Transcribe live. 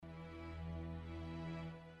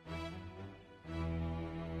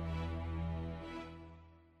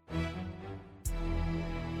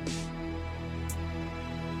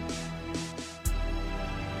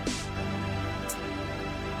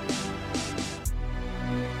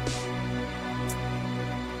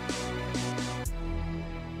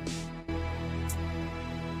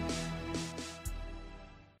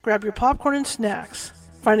Grab your popcorn and snacks.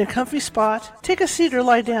 Find a comfy spot, take a seat or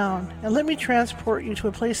lie down, and let me transport you to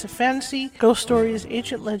a place of fantasy, ghost stories,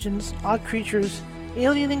 ancient legends, odd creatures,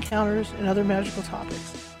 alien encounters, and other magical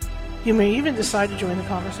topics. You may even decide to join the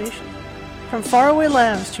conversation. From faraway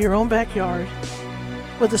lands to your own backyard,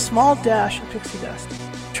 with a small dash of pixie dust.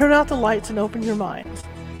 Turn out the lights and open your minds.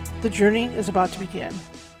 The journey is about to begin.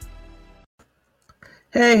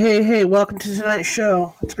 Hey, welcome to tonight's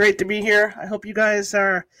show. It's great to be here. I hope you guys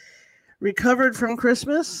are recovered from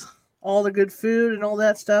Christmas, all the good food and all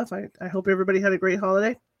that stuff. I hope everybody had a great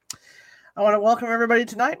holiday. I want to welcome everybody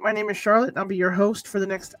tonight. My name is Charlotte, and I'll be your host for the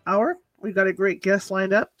next hour. We've got a great guest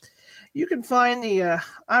lined up. You can find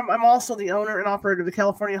I'm also the owner and operator of the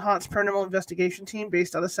California Haunts Paranormal Investigation Team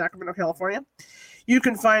based out of Sacramento, California. You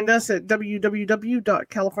can find us at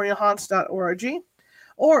www.californiahaunts.org,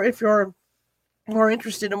 or if you're more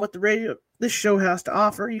interested in what this show has to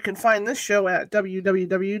offer, you can find this show at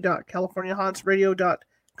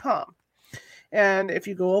www.californiahauntsradio.com. And if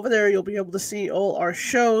you go over there, you'll be able to see all our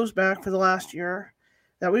shows back for the last year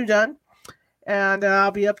that we've done. And I'll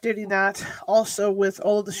be updating that also with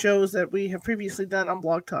all of the shows that we have previously done on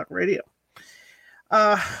Blog Talk Radio.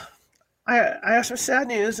 I have some sad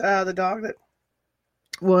news. The dog that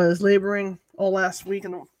was laboring all last week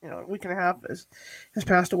and a week and a half has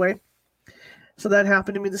passed away. So that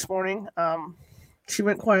happened to me this morning. She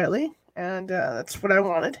went quietly, and that's what I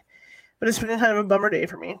wanted. But it's been kind of a bummer day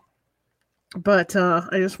for me. But I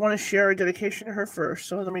just want to share a dedication to her first.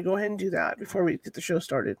 So let me go ahead and do that before we get the show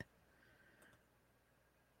started.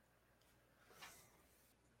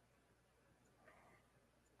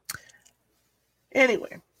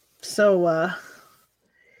 Anyway, so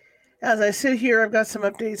as I sit here, I've got some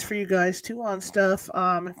updates for you guys too on stuff.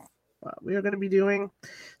 We are going to be doing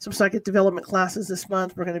some psychic development classes this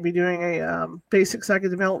month. We're going to be doing a basic psychic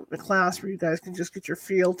development class where you guys can just get your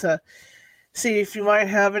feel to see if you might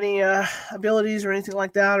have any abilities or anything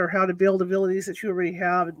like that, or how to build abilities that you already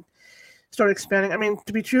have and start expanding. I mean,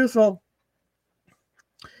 to be truthful,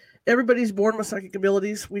 everybody's born with psychic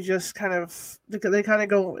abilities. We just they kind of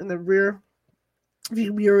go in the rear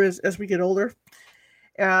view as we get older.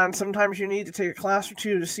 And sometimes you need to take a class or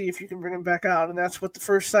two to see if you can bring them back out. And that's what the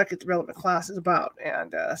first psychic development class is about.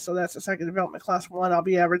 And so that's a psychic development class 1. I'll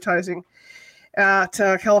be advertising at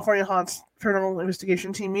California Haunts Paranormal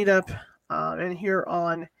Investigation Team Meetup and here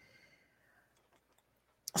on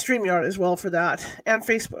StreamYard as well for that, and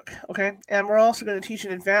Facebook. Okay. And we're also going to teach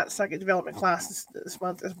an advanced psychic development class this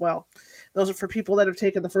month as well. Those are for people that have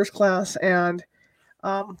taken the first class and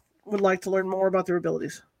would like to learn more about their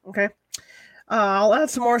abilities. Okay. I'll add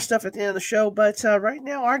some more stuff at the end of the show, but right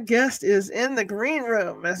now our guest is in the green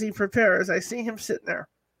room as he prepares. I see him sitting there.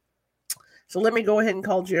 So let me go ahead and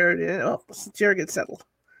call Jared in. Oh, Jared gets settled.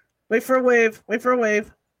 Wait for a wave.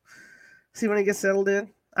 See when he gets settled in.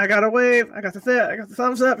 I got a wave. I got the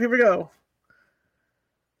thumbs up. Here we go.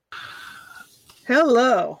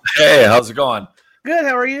 Hello. Hey, how's it going? Good.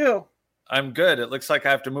 How are you? I'm good. It looks like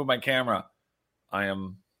I have to move my camera. I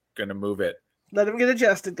am going to move it. Let him get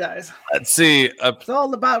adjusted, guys. Let's see. It's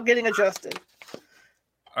all about getting adjusted.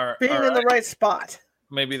 Being in the right spot.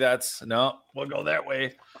 Maybe no, we'll go that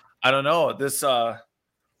way. I don't know. This is so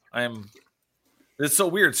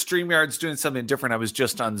weird. StreamYard's doing something different. I was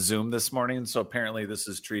just on Zoom this morning, so apparently this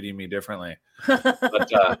is treating me differently.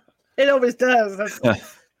 But, it always does.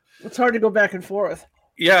 It's hard to go back and forth.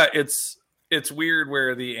 Yeah, it's weird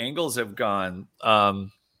where the angles have gone. I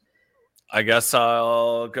guess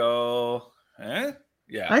I'll go.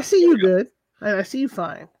 Yeah. I see you good. I see you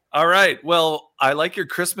fine. All right. Well, I like your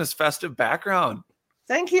Christmas festive background.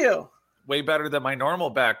 Thank you. Way better than my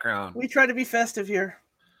normal background. We try to be festive here.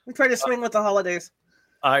 We try to swing with the holidays.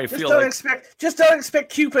 Just don't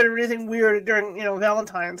expect Cupid or anything weird during,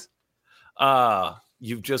 Valentine's.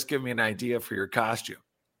 You've just given me an idea for your costume.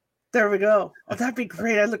 There we go. Oh, that'd be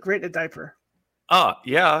great. I'd look great in a diaper.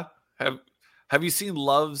 Yeah. Have you seen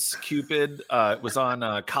Love's Cupid? It was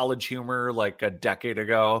on College Humor like a decade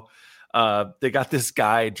ago. They got this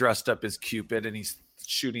guy dressed up as Cupid, and he's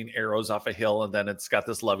shooting arrows off a hill, and then it's got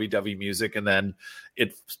this lovey-dovey music, and then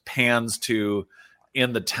it pans to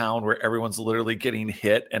in the town where everyone's literally getting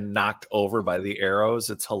hit and knocked over by the arrows.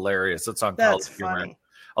 It's hilarious. It's on College Humor.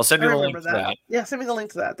 I'll send you the link to that. Yeah, send me the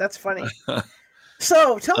link to that. That's funny.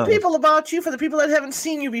 So tell people about you for the people that haven't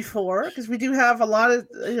seen you before, because we do have a lot of,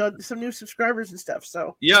 some new subscribers and stuff.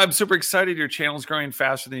 So yeah, I'm super excited. Your channel's growing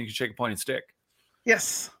faster than you can shake a pointing stick.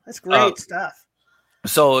 Yes, that's great stuff.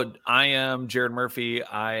 So I am Jared Murphy.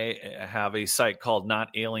 I have a site called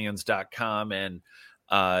notaliens.com, and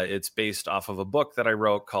it's based off of a book that I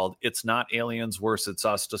wrote called It's Not Aliens, Worse, It's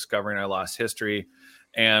Us, Discovering Our Lost History.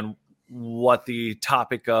 And what the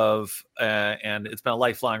topic of, and it's been a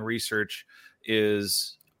lifelong research,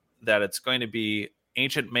 is that it's going to be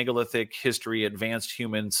ancient megalithic history, advanced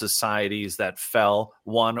human societies that fell,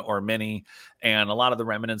 one or many. And a lot of the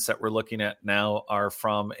remnants that we're looking at now are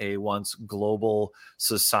from a once global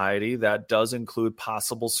society that does include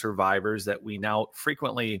possible survivors that we now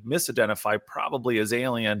frequently misidentify probably as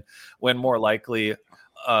alien, when more likely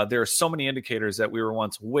there are so many indicators that we were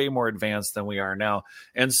once way more advanced than we are now.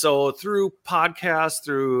 And so through podcasts,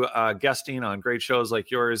 through guesting on great shows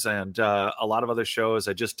like yours and a lot of other shows,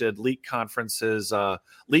 I just did Leak Conferences,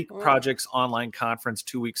 Leak Projects online conference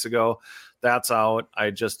 2 weeks ago. That's out.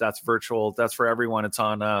 That's virtual. That's for everyone. It's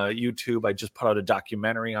on YouTube. I just put out a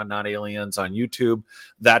documentary on Not Aliens on YouTube.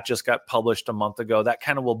 That just got published a month ago. That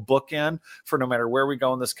kind of will bookend for no matter where we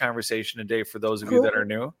go in this conversation today. For those of you that are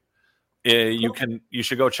new, you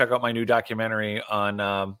should go check out my new documentary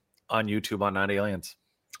on YouTube on Not Aliens.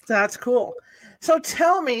 That's cool. So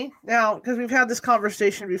tell me now, because we've had this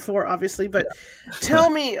conversation before, obviously, but tell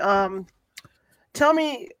me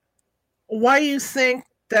why you think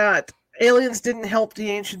that aliens didn't help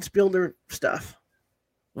the ancients build their stuff.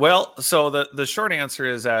 Well, so the short answer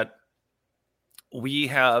is that we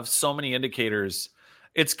have so many indicators.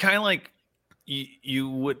 It's kind of like you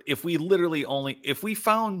would, if we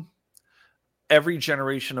found every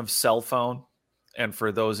generation of cell phone, and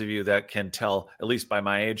for those of you that can tell, at least by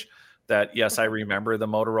my age, that yes, I remember the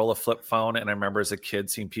Motorola flip phone, and I remember as a kid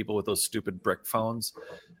seeing people with those stupid brick phones.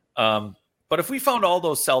 But if we found all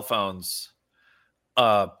those cell phones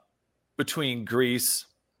between Greece,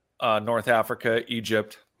 North Africa,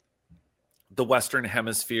 Egypt, the Western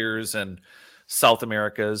hemispheres, and South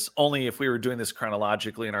Americas, only if we were doing this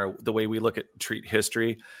chronologically in the way we treat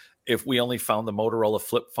history, if we only found the Motorola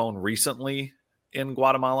flip phone recently in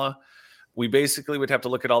Guatemala, we basically would have to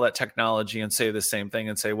look at all that technology and say the same thing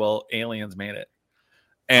and say, well, aliens made it.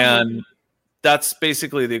 And that's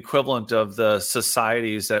basically the equivalent of the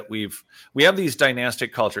societies that we have these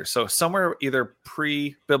dynastic cultures. So somewhere either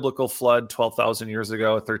pre-biblical flood, 12,000 years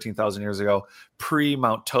ago, 13,000 years ago,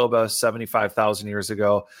 pre-Mount Toba, 75,000 years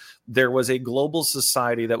ago, there was a global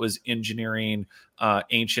society that was engineering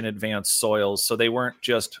ancient advanced soils. So they weren't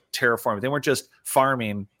just terraforming. They weren't just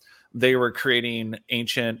farming. They were creating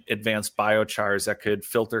ancient advanced biochars that could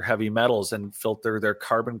filter heavy metals and filter their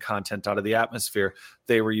carbon content out of the atmosphere.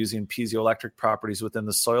 They were using piezoelectric properties within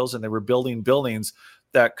the soils, and they were building buildings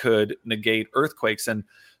that could negate earthquakes. And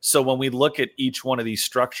so when we look at each one of these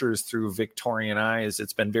structures through Victorian eyes,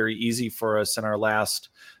 it's been very easy for us in our last,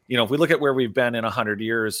 if we look at where we've been in 100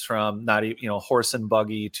 years, from not, horse and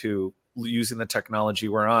buggy to using the technology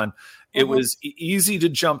we're on, it was easy to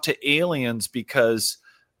jump to aliens because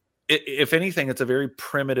if anything, it's a very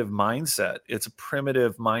primitive mindset. It's a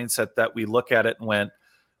primitive mindset that we look at it and went,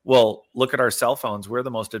 well, look at our cell phones. We're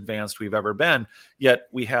the most advanced we've ever been. Yet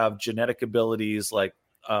we have genetic abilities like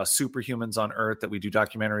superhumans on Earth that we do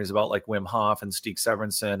documentaries about, like Wim Hof and Stig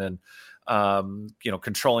Severinsen, and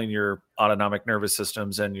controlling your autonomic nervous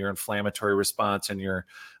systems and your inflammatory response and your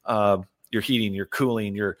heating, your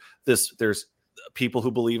cooling, there's people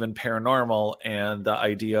who believe in paranormal and the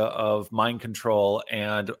idea of mind control.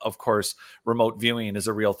 And of course, remote viewing is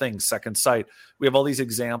a real thing. Second sight. We have all these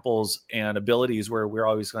examples and abilities where we're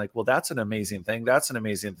always like, well, that's an amazing thing. That's an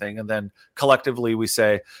amazing thing. And then collectively we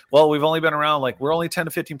say, well, we've only been around, like we're only 10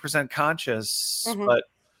 to 15% conscious, but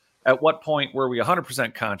at what point were we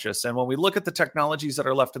 100% conscious? And when we look at the technologies that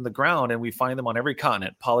are left in the ground, and we find them on every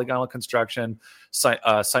continent, polygonal construction, so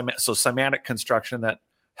cymatic construction that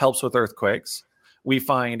helps with earthquakes. We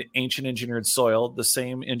find ancient engineered soil, the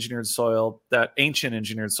same engineered soil, that ancient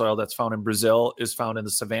engineered soil that's found in Brazil is found in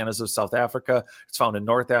the savannas of South Africa. It's found in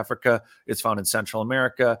North Africa. It's found in Central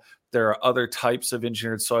America. There are other types of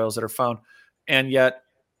engineered soils that are found. And yet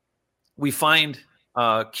we find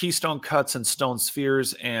keystone cuts and stone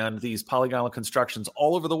spheres and these polygonal constructions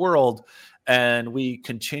all over the world. And we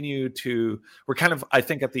continue we're kind of, I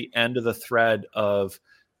think, at the end of the thread of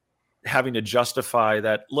having to justify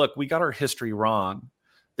that, look, we got our history wrong.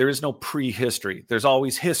 There is no prehistory. There's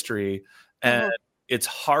always history. And it's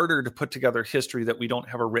harder to put together history that we don't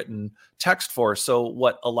have a written text for. So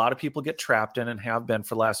what a lot of people get trapped in and have been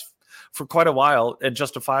for quite a while, and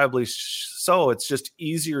justifiably so, it's just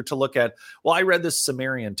easier to look at, well, I read this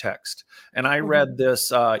Sumerian text, and I read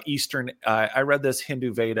this I read this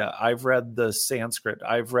Hindu Veda. I've read the Sanskrit.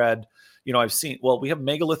 I've read, I've seen, we have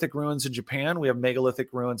megalithic ruins in Japan. We have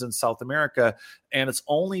megalithic ruins in South America. And it's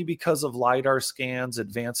only because of LiDAR scans,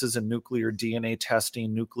 advances in nuclear DNA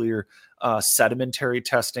testing, nuclear sedimentary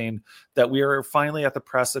testing, that we are finally at the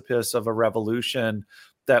precipice of a revolution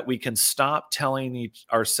that we can stop telling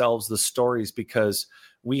ourselves the stories, because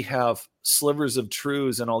we have slivers of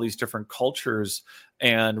truths in all these different cultures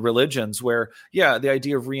and religions where, yeah, the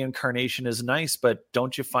idea of reincarnation is nice, but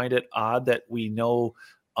don't you find it odd that we know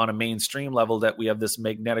on a mainstream level that we have this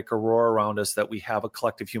magnetic aurora around us, that we have a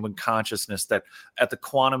collective human consciousness, that at the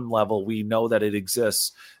quantum level, we know that it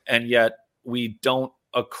exists, and yet we don't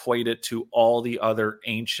equate it to all the other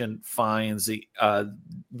ancient finds, the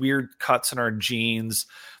weird cuts in our genes.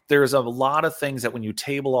 There's a lot of things that when you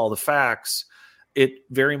table all the facts, it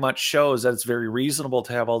very much shows that it's very reasonable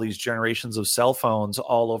to have all these generations of cell phones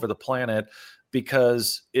all over the planet,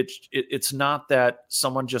 because it's not that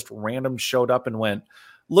someone just random showed up and went,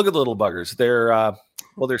 look at the little buggers.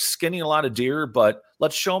 They're skinning a lot of deer, but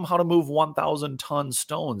let's show them how to move 1,000 ton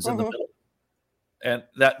stones in the middle. And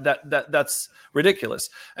that's ridiculous.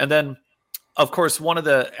 And then, of course, one of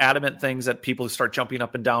the adamant things that people start jumping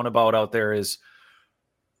up and down about out there is,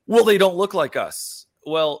 well, they don't look like us.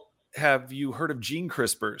 Well, have you heard of gene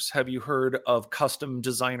CRISPRs? Have you heard of custom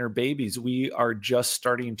designer babies? We are just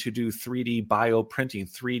starting to do 3D bioprinting,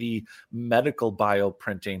 3D medical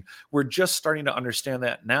bioprinting. We're just starting to understand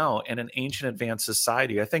that now in an ancient advanced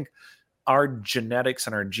society. I think our genetics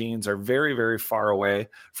and our genes are very, very far away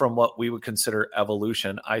from what we would consider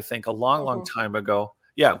evolution. I think a long time ago,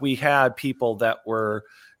 yeah, we had people that were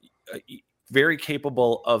very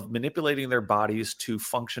capable of manipulating their bodies to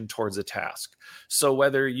function towards a task. So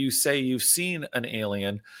whether you say you've seen an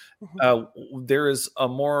alien, there is a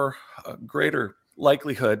greater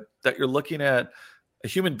likelihood that you're looking at a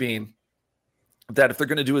human being that if they're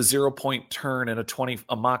going to do a 0-point turn in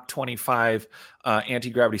a Mach 25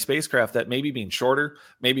 anti-gravity spacecraft, that maybe being shorter,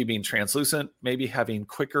 maybe being translucent, maybe having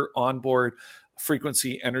quicker onboard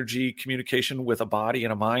frequency energy communication with a body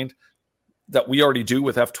and a mind, that we already do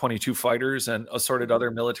with F-22 fighters and assorted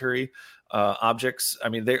other military objects. I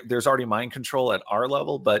mean, there's already mind control at our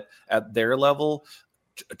level, but at their level,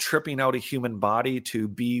 tripping out a human body to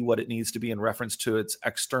be what it needs to be in reference to its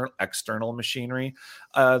external machinery.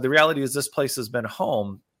 The reality is this place has been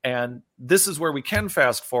home. And this is where we can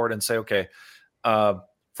fast forward and say, okay,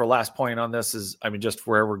 for last point on this is, I mean, just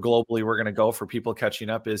where we're going to go for people catching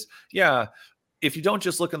up is, yeah, if you don't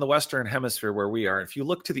just look in the Western hemisphere where we are, if you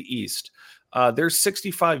look to the East, there's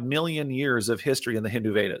 65 million years of history in the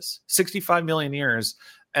Hindu Vedas, 65 million years.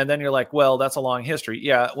 And then you're like, well, that's a long history.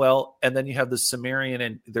 Yeah, well, and then you have the Sumerian,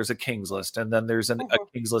 and there's a king's list, and then there's a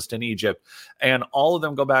king's list in Egypt. And all of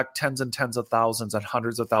them go back tens and tens of thousands and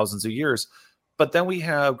hundreds of thousands of years. But then we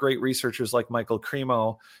have great researchers like Michael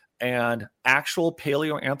Cremo and actual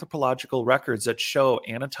paleoanthropological records that show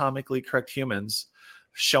anatomically correct humans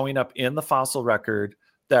showing up in the fossil record,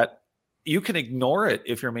 that you can ignore it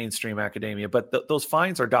if you're mainstream academia, but those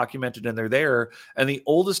finds are documented and they're there. And the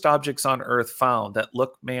oldest objects on Earth found that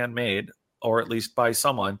look man-made, or at least by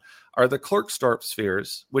someone, are the Klerksdorp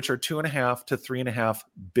spheres, which are 2.5 to 3.5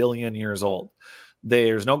 billion years old.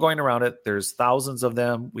 There's no going around it. There's thousands of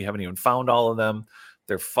them. We haven't even found all of them.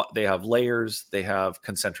 They have layers. They have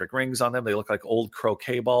concentric rings on them. They look like old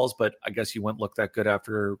croquet balls, but I guess you wouldn't look that good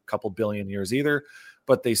after a couple billion years either.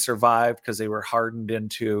 But they survived because they were hardened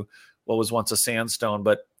into what was once a sandstone.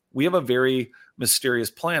 But we have a very mysterious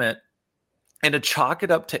planet, and to chalk it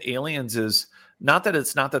up to aliens is not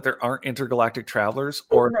that there aren't intergalactic travelers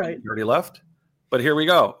or already left, but here we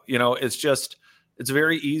go. You know, it's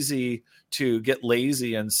very easy to get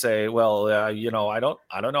lazy and say, well, I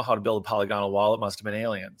don't know how to build a polygonal wall. It must have been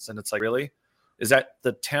aliens. And it's like, really? Is that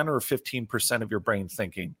the 10 or 15% of your brain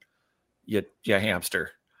thinking? You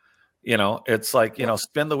hamster. You know, it's like,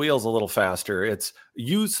 spin the wheels a little faster. It's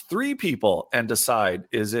use 3 people and decide,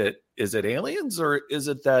 is it aliens, or is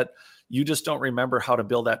it that you just don't remember how to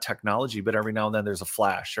build that technology? But every now and then there's a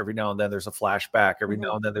flash. Every now and then there's a flashback. Every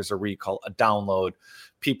now and then there's a recall, a download.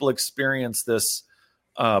 People experience this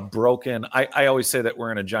broken. I always say that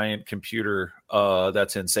we're in a giant computer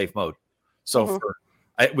that's in safe mode. So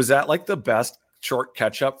was that like the best short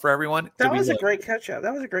catch up for everyone? That was a great catch up.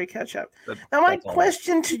 Now, my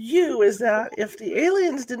question to you is that if the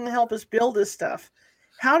aliens didn't help us build this stuff,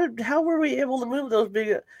 how were we able to move those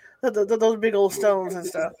big old stones and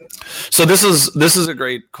stuff? So this is a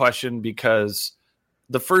great question, because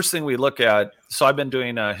the first thing we look at. So I've been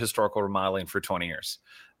doing historical remodeling for 20 years,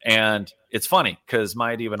 and it's funny because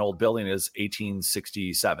my idea of an old building is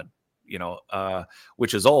 1867.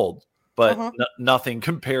 Which is old. But nothing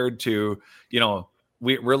compared to,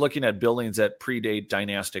 we're looking at buildings that predate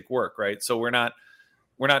dynastic work, right? So we're not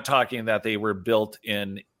talking that they were built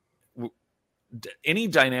in any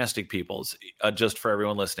dynastic peoples, just for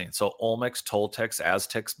everyone listening. So Olmecs, Toltecs,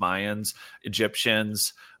 Aztecs, Mayans,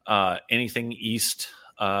 Egyptians, anything east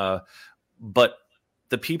But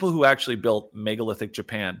the people who actually built megalithic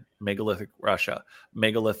Japan, megalithic Russia,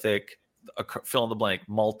 megalithic fill in the blank,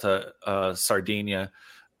 Malta, Sardinia,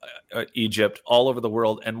 Egypt, all over the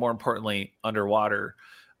world, and more importantly, underwater.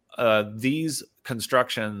 These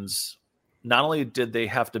constructions, not only did they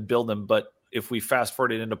have to build them, but if we fast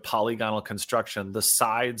forward it into polygonal construction, the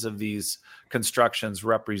sides of these constructions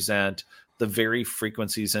represent the very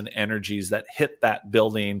frequencies and energies that hit that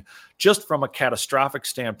building. Just from a catastrophic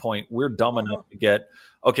standpoint, we're dumb enough to get,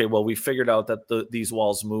 okay, well, we figured out that these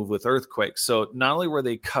walls move with earthquakes. So not only were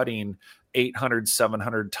they cutting 800,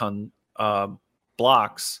 700 ton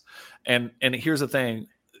blocks, and here's the thing,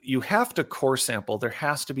 you have to core sample. There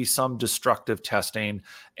has to be some destructive testing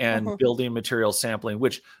and building material sampling,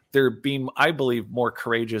 which they're being, I believe, more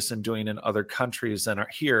courageous in doing in other countries than are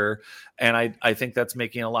here. And I think that's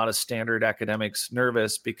making a lot of standard academics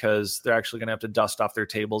nervous, because they're actually going to have to dust off their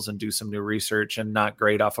tables and do some new research and not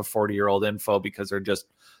grade off a 40-year-old info because they're just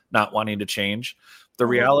not wanting to change. The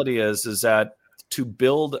reality is that to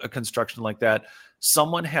build a construction like that,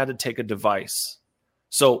 someone had to take a device.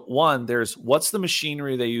 So one, there's what's the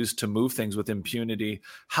machinery they used to move things with impunity?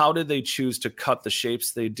 How did they choose to cut the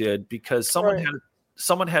shapes they did? Because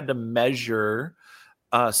someone had to measure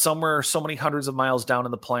somewhere so many hundreds of miles down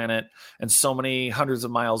in the planet and so many hundreds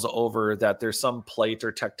of miles over that there's some plate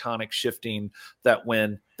or tectonic shifting that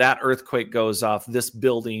when that earthquake goes off, this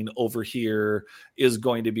building over here is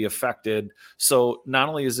going to be affected. So not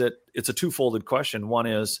only is it's a twofolded question. One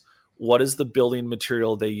is, what is the building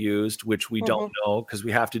material they used, which we don't know because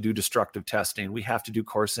we have to do destructive testing. We have to do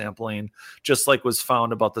core sampling, just like was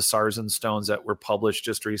found about the Sarsen stones that were published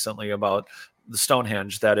just recently about the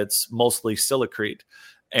Stonehenge, that it's mostly silicrete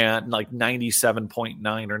and like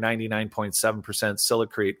 97.9 or 99.7%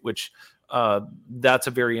 silicrete, which that's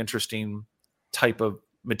a very interesting type of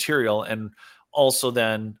material. And also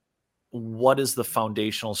then, what is the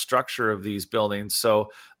foundational structure of these buildings? So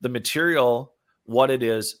the material, what it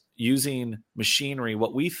is, using machinery,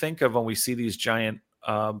 what we think of when we see these giant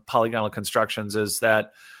polygonal constructions is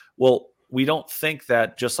that, well, we don't think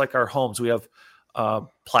that just like our homes, we have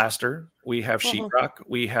plaster, we have sheetrock,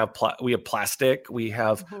 we have plastic, we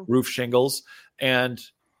have roof shingles, and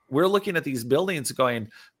we're looking at these buildings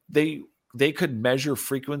going, they could measure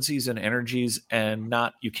frequencies and energies, and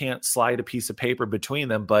you can't slide a piece of paper between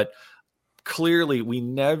them, but clearly we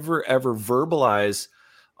never ever verbalize.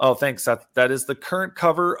 Oh, thanks. That is the current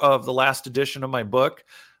cover of the last edition of my book.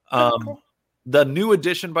 The new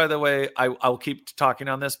edition, by the way, I'll keep talking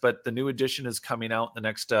on this, but the new edition is coming out the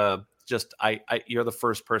next. You're the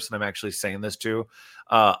first person I'm actually saying this to,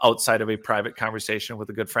 outside of a private conversation with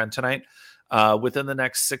a good friend tonight. Within the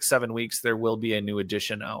next 6-7 weeks, there will be a new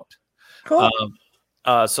edition out. Cool.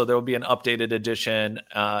 So there will be an updated edition.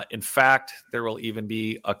 In fact, there will even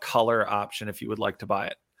be a color option if you would like to buy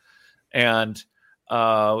it, and.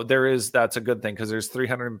 That's a good thing because there's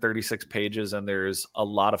 336 pages and there's a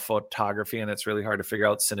lot of photography, and it's really hard to figure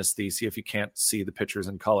out synesthesia if you can't see the pictures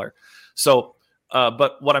in color. So,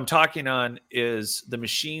 but what I'm talking on is the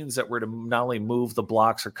machines that were to not only move the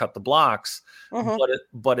blocks or cut the blocks,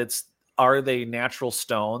 are they natural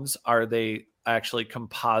stones? Are they actually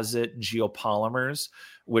composite geopolymers,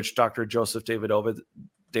 which Dr. Joseph Davidovich,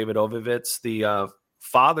 the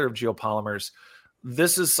father of geopolymers,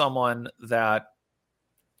 this is someone that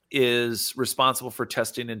is responsible for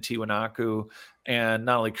testing in Tiwanaku and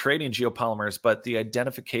not only creating geopolymers, but the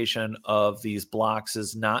identification of these blocks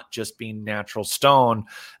as not just being natural stone,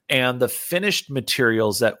 and the finished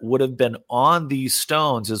materials that would have been on these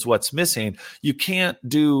stones is what's missing. You can't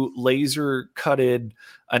do laser cutted,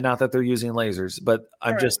 not that they're using lasers, but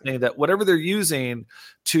I'm just saying that whatever they're using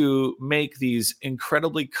to make these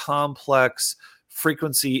incredibly complex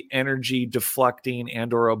frequency, energy deflecting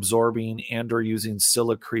and or absorbing and or using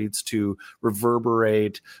silicretes to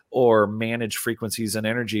reverberate or manage frequencies and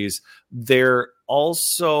energies, they're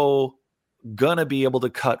also going to be able to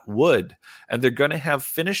cut wood, and they're going to have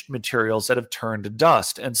finished materials that have turned to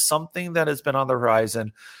dust. And something that has been on the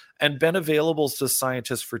horizon and been available to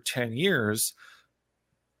scientists for 10 years,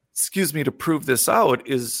 to prove this out,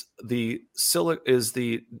 is the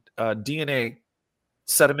DNA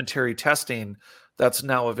sedimentary testing that's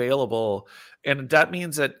now available. And that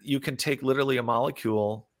means that you can take literally a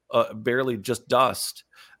molecule, barely just dust,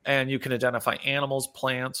 and you can identify animals,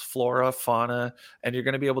 plants, flora, fauna, and you're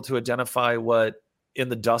going to be able to identify what in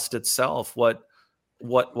the dust itself, what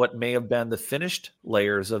may have been the finished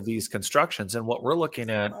layers of these constructions. And what we're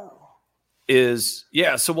looking at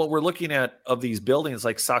so what we're looking at of these buildings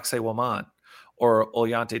like Sacsayhuaman or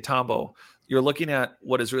Ollantaytambo, you're looking at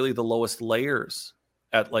what is really the lowest layers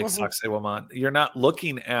at like Sacsayhuaman. You're not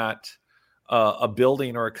looking at a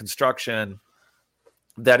building or a construction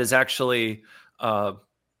that is actually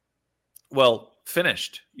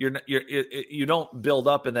finished. You don't build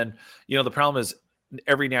up and then, the problem is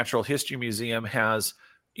every natural history museum has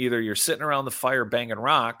either you're sitting around the fire banging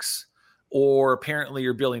rocks, or apparently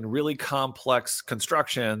you're building really complex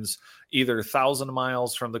constructions, either 1,000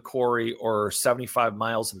 miles from the quarry or 75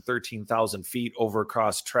 miles and 13,000 feet over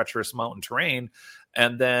across treacherous mountain terrain.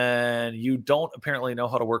 And then you don't apparently know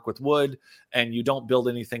how to work with wood, and you don't build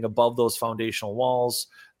anything above those foundational walls.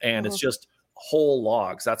 And it's just whole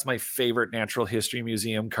logs. That's my favorite natural history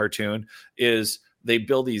museum cartoon, is they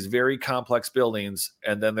build these very complex buildings,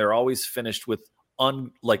 and then they're always finished with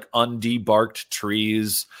undebarked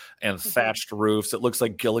trees and thatched roofs. It looks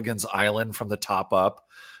like Gilligan's Island from the top up,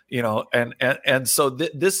 and so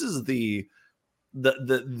this is the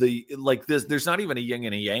like this. There's not even a yin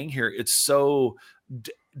and a yang here. It's so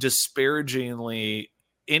disparagingly,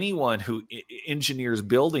 anyone who engineers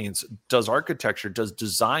buildings, does architecture, does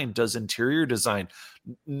design, does interior design,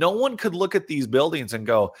 no one could look at these buildings and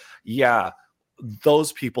go, yeah,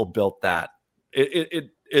 those people built that.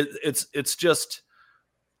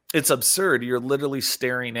 It's absurd. You're literally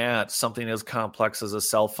staring at something as complex as a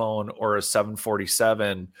cell phone or a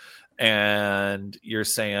 747, and you're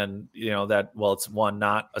saying, that, well, it's one,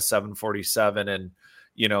 not a 747. And,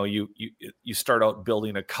 you start out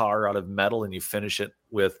building a car out of metal and you finish it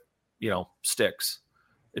with, sticks.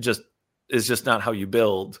 It's just not how you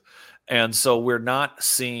build. And so we're not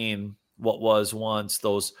seeing what was once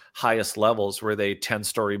those highest levels. Were they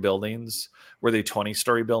 10-story buildings? Were they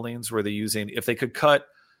 20-story buildings? Were they using, if they could cut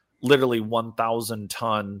literally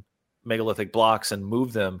 1,000-ton megalithic blocks and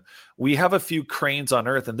move them? We have a few cranes on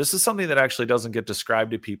Earth, and this is something that actually doesn't get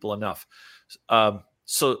described to people enough.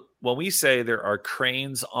 So when we say there are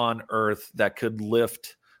cranes on Earth that could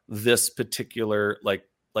lift this particular, like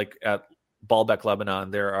at Baalbek,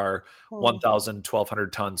 Lebanon, there are 1,000,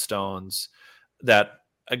 1,200-ton stones that,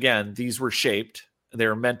 again, these were shaped.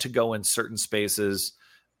 They're meant to go in certain spaces.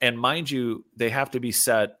 And mind you, they have to be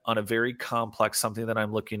set on a very complex, something that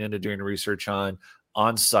I'm looking into doing research on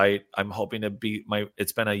site. I'm hoping to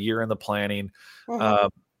it's been a year in the planning,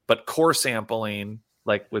 but core sampling,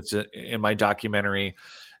 like what's in my documentary,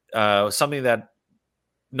 something that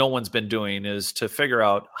no one's been doing is to figure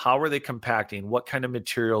out how are they compacting, what kind of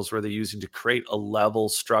materials were they using to create a level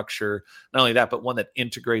structure. Not only that, but one that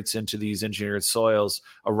integrates into these engineered soils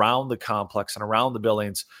around the complex and around the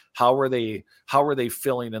buildings. How are they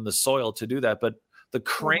filling in the soil to do that? But the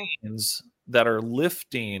cranes that are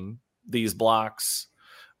lifting these blocks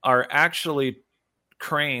are actually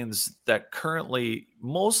cranes that currently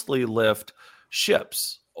mostly lift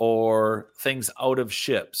ships or things out of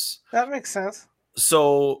ships. That makes sense.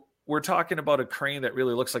 So we're talking about a crane that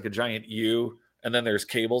really looks like a giant U, and then there's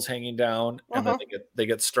cables hanging down, and then they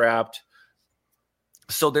get strapped.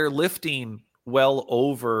 So they're lifting well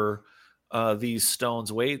over these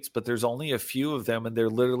stones' weights, but there's only a few of them, and they're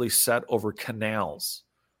literally set over canals.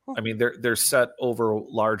 I mean, they're set over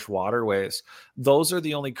large waterways. Those are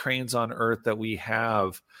the only cranes on Earth that we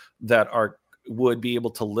have that would be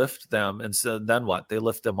able to lift them. And so then what? They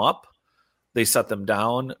lift them up. They set them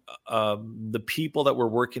down. The people that were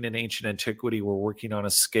working in ancient antiquity were working on a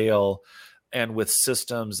scale and with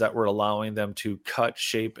systems that were allowing them to cut,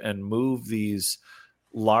 shape, and move these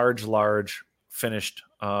large finished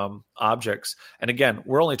objects. And again,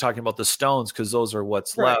 we're only talking about the stones because those are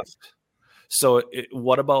what's left. So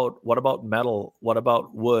what about metal? What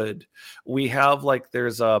about wood? We have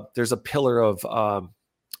there's a pillar of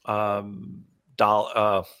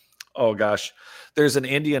there's an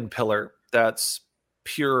Indian pillar that's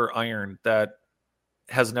pure iron that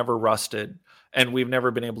has never rusted, and we've never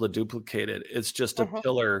been able to duplicate it. It's just a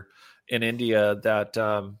pillar in India that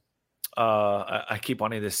I keep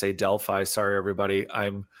wanting to say Delphi. Sorry, everybody.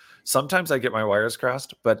 Sometimes I get my wires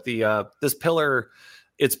crossed, but this pillar,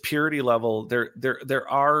 its purity level, there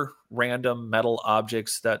are random metal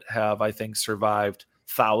objects that have, I think, survived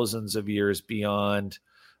thousands of years beyond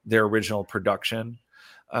their original production.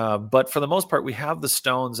 But for the most part, we have the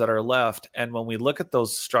stones that are left. And when we look at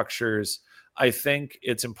those structures, I think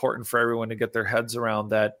it's important for everyone to get their heads around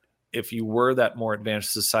that. If you were that more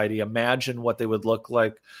advanced society, imagine what they would look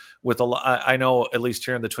like with I know at least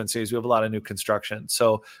here in the Twin Cities, we have a lot of new construction.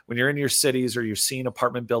 So when you're in your cities or you're seeing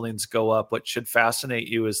apartment buildings go up, what should fascinate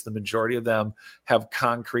you is the majority of them have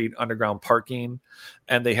concrete underground parking,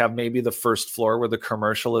 and they have maybe the first floor where the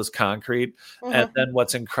commercial is concrete. And then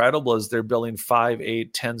what's incredible is they're building 5,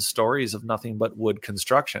 8, 10 stories of nothing but wood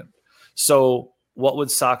construction. So what would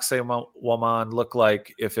Sacsayhuaman look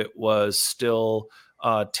like if it was still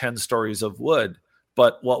 10 stories of wood.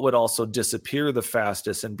 But what would also disappear the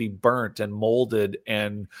fastest and be burnt and molded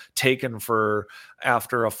and taken for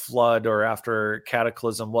after a flood or after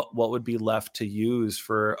cataclysm, what would be left to use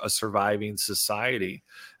for a surviving society,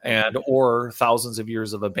 and or thousands of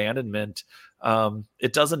years of abandonment.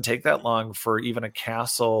 It doesn't take that long for even a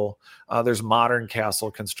castle. There's modern castle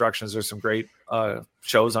constructions. There's some great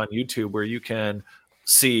shows on YouTube where you can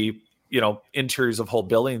see interiors of whole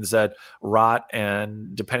buildings that rot,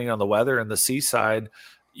 and depending on the weather and the seaside,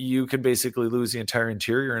 you can basically lose the entire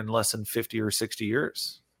interior in less than 50 or 60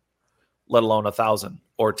 years, let alone 1,000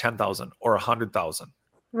 or 10,000 or 100,000.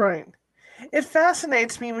 Right. It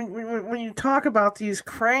fascinates me when you talk about these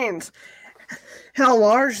cranes, how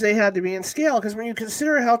large they had to be in scale, because when you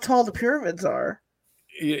consider how tall the pyramids are.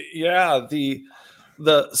 Yeah.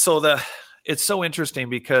 It's so interesting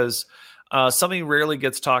because something rarely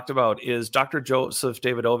gets talked about is Dr. Joseph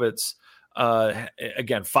Davidovits,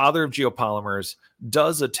 again, father of geopolymers,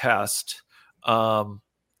 does attest. And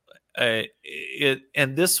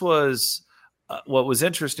this was what was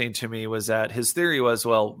interesting to me was that his theory was,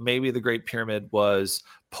 well, maybe the Great Pyramid was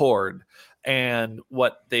poured. And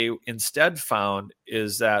what they instead found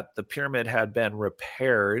is that the pyramid had been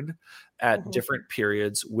repaired at different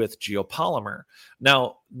periods with geopolymer.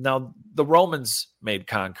 Now the Romans made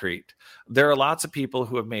concrete. There are lots of people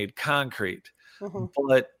who have made concrete,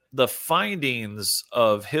 but the findings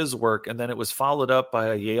of his work, and then it was followed up by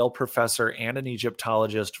a Yale professor and an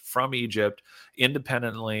Egyptologist from Egypt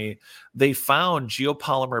independently, they found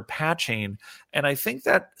geopolymer patching. And I think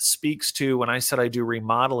that speaks to, when I said I do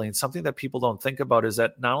remodeling, something that people don't think about is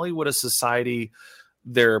that not only would a society,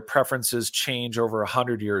 their preferences change over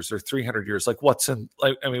 100 years or 300 years.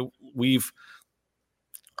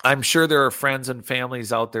 I'm sure there are friends and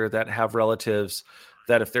families out there that have relatives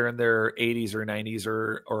that if they're in their 80s or 90s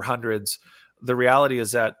or 100s, the reality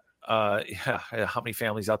is that how many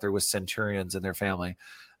families out there with centurions in their family?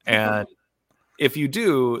 And if you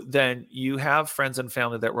do, then you have friends and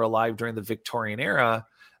family that were alive during the Victorian era.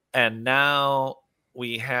 And now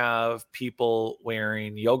we have people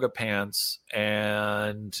wearing yoga pants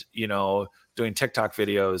and, doing TikTok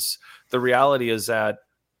videos. The reality is that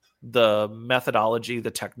the methodology,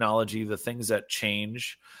 the technology, the things that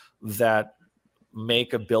change that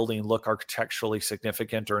make a building look architecturally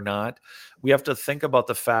significant or not, we have to think about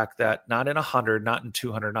the fact that not in 100, not in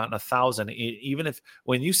 200, not in 1,000, even if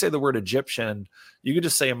when you say the word Egyptian, you could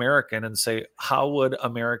just say American and say, how would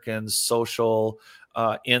Americans' social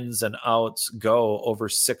ins and outs go over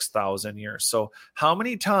 6,000 years? So how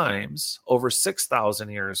many times over 6,000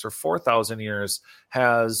 years or 4,000 years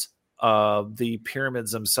has the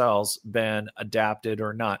pyramids themselves been adapted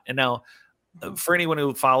or not? And now, for anyone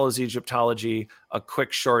who follows Egyptology, a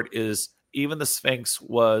quick short is even the Sphinx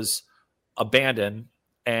was abandoned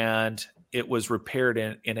and it was repaired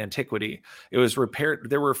in antiquity. It was repaired.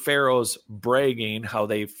 There were pharaohs bragging how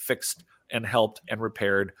they fixed and helped and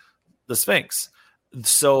repaired the Sphinx.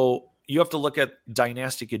 So you have to look at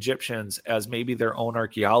dynastic Egyptians as maybe their own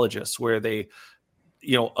archaeologists, where they,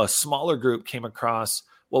 a smaller group came across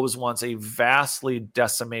what was once a vastly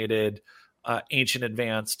decimated, ancient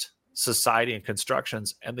advanced society and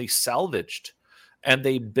constructions, and they salvaged and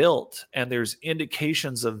they built. And there's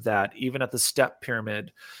indications of that even at the Step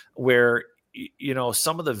Pyramid, where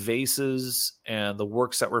some of the vases and the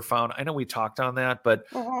works that were found, I know we talked on that, but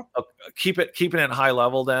keeping it at high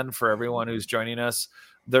level then for everyone who's joining us.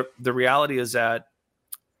 The reality is that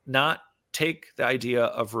not take the idea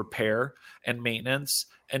of repair and maintenance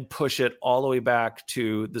and push it all the way back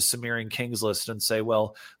to the Sumerian kings list and say,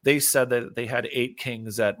 well, they said that they had 8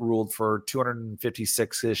 kings that ruled for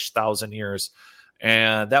 256-ish thousand years.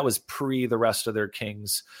 And that was pre the rest of their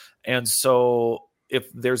kings. And so if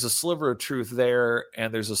there's a sliver of truth there,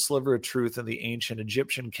 and there's a sliver of truth in the ancient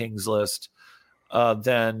Egyptian kings list,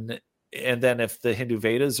 then if the Hindu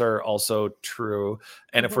Vedas are also true,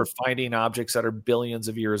 and if we're finding objects that are billions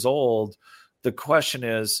of years old, the question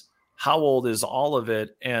is, how old is all of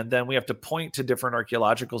it? And then we have to point to different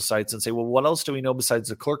archaeological sites and say, well, what else do we know besides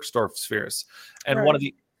the Klerksdorf spheres? And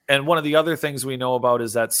one of the other things we know about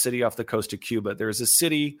is that city off the coast of Cuba. There's a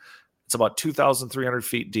city, it's about 2,300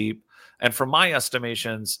 feet deep. And from my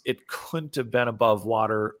estimations, it couldn't have been above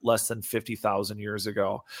water less than 50,000 years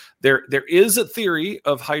ago. There is a theory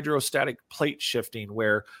of hydrostatic plate shifting,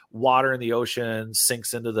 where water in the ocean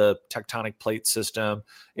sinks into the tectonic plate system.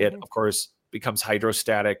 It, of course, becomes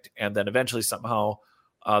hydrostatic, and then eventually somehow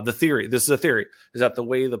this is a theory, is that the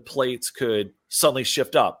way the plates could suddenly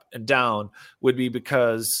shift up and down would be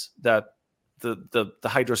because that the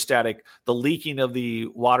hydrostatic, the leaking of the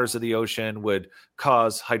waters of the ocean would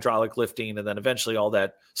cause hydraulic lifting, and then eventually all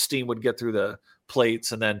that steam would get through the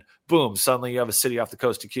plates, and then boom, suddenly you have a city off the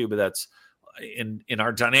coast of Cuba that's in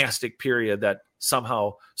our dynastic period that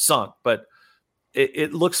somehow sunk. But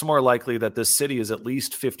it looks more likely that this city is at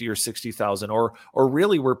least 50 or 60,000, or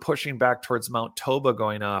really we're pushing back towards Mount Toba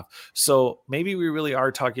going off. So maybe we really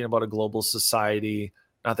are talking about a global society.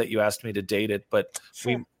 Not that you asked me to date it, but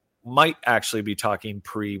Sure. we might actually be talking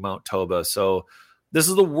pre-Mount Toba. So this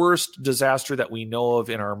is the worst disaster that we know of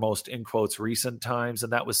in our most, in quotes, recent times.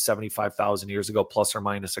 And that was 75,000 years ago, plus or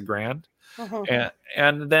minus a grand.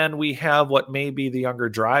 And then we have what may be the Younger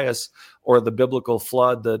Dryas, or the biblical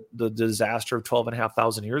flood, the disaster of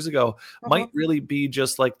 12,500 years ago, might really be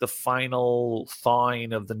just like the final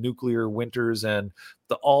thawing of the nuclear winters and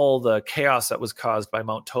all the chaos that was caused by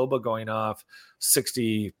Mount Toba going off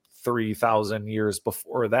 63,000 years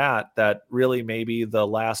before that really may be the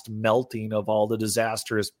last melting of all the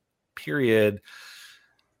disastrous period,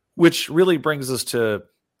 which really brings us to,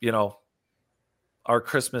 our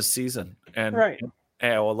Christmas season. And Right.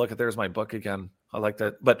 well, look, there's my book again. I like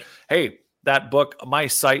that. But hey, that book, my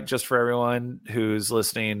site, just for everyone who's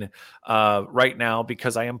listening right now,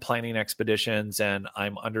 because I am planning expeditions and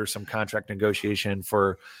I'm under some contract negotiation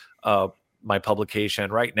for my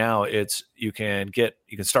publication right now. You can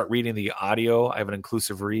start reading the audio. I have an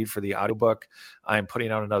inclusive read for the audiobook. I'm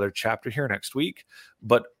putting out another chapter here next week,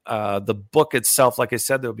 but the book itself, like I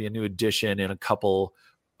said, there'll be a new edition in a couple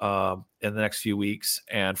in the next few weeks.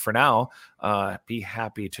 And for now, be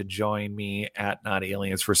happy to join me at Not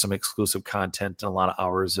Aliens for some exclusive content and a lot of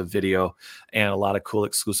hours of video and a lot of cool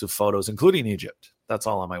exclusive photos, including Egypt. That's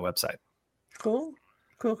all on my website. Cool.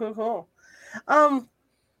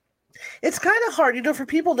 It's kind of hard, for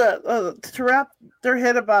people to wrap their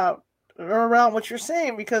head around what you're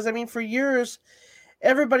saying, because I mean, for years,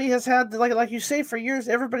 everybody has had, like you say, for years,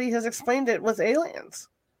 everybody has explained it with aliens.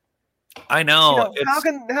 I know. How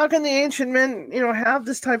can the ancient men, have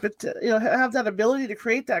this type of, have that ability to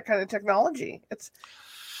create that kind of technology? It's,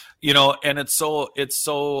 and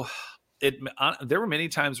there were many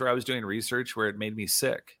times where I was doing research where it made me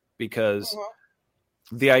sick, because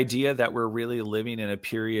the idea that we're really living in a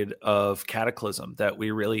period of cataclysm, that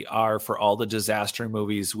we really are, for all the disaster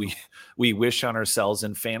movies we wish on ourselves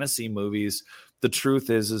in fantasy movies, the truth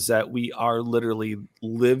is that we are literally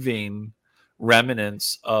living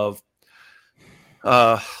remnants of,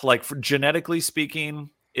 genetically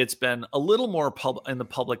speaking, it's been a little more in the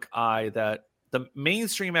public eye that the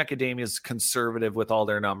mainstream academia is conservative with all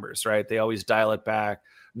their numbers, right? They always dial it back.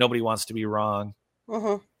 Nobody wants to be wrong.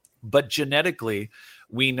 But genetically,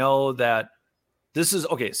 we know that this is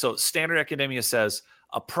okay. So standard academia says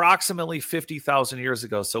approximately 50,000 years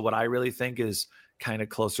ago. So what I really think is kind of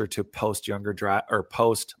closer to post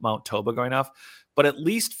Mount Toba going off. But at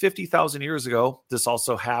least 50,000 years ago, this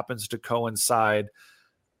also happens to coincide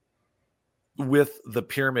with the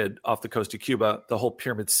pyramid off the coast of Cuba, the whole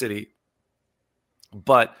pyramid city.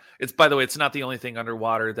 But by the way, it's not the only thing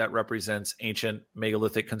underwater that represents ancient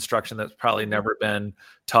megalithic construction that's probably never been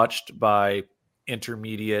touched by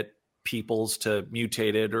intermediate peoples to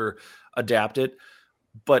mutate it or adapt it.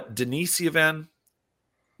 But Denisovan,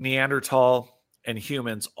 Neanderthal, and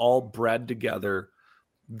humans all bred together.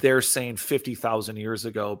 They're saying 50,000 years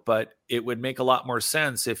ago, but it would make a lot more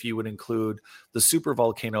sense if you would include the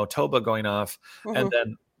supervolcano Toba going off, and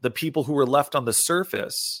then the people who were left on the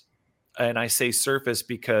surface. And I say surface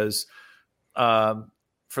because for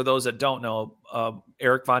those that don't know,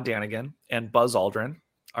 Eric von Daniken and Buzz Aldrin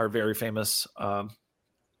are very famous,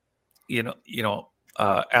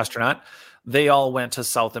 astronaut. They all went to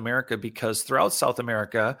South America, because throughout South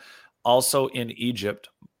America, also in Egypt,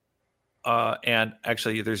 and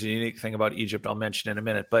actually there's a unique thing about Egypt I'll mention in a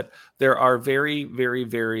minute, but there are very, very,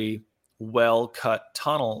 very well-cut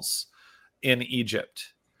tunnels in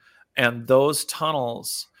Egypt. And those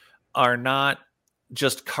tunnels are not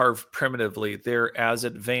just carved primitively. They're as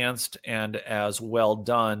advanced and as well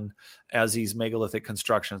done as these megalithic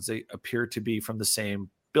constructions. They appear to be from the same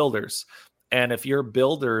builders. And if you're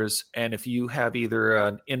builders, and if you have either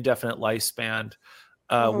an indefinite lifespan,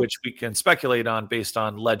 which we can speculate on based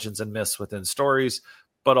on legends and myths within stories,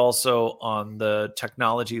 but also on the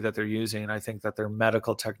technology that they're using. I think that their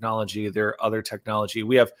medical technology, their other technology,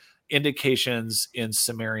 we have indications in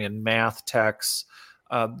Sumerian math texts.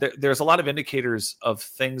 There's a lot of indicators of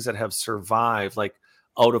things that have survived, like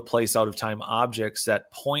out of place, out of time objects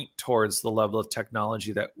that point towards the level of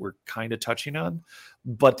technology that we're kind of touching on.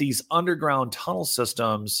 But these underground tunnel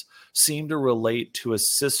systems seem to relate to a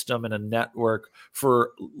system and a network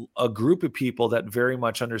for a group of people that very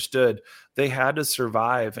much understood they had to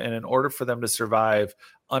survive. And in order for them to survive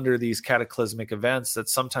under these cataclysmic events, that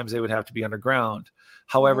sometimes they would have to be underground.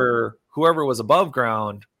 However, whoever was above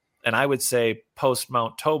ground, and I would say post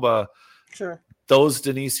Mount Toba, sure, those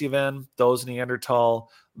Denisovan, those Neanderthal,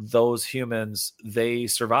 those humans, they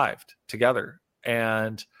survived together.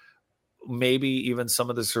 And maybe even some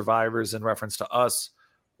of the survivors in reference to us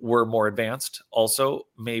were more advanced. Also,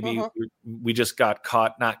 maybe we just got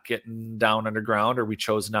caught not getting down underground, or we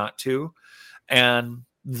chose not to. And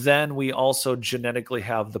then we also genetically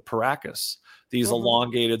have the Paracas, these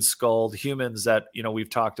elongated skulled humans that, we've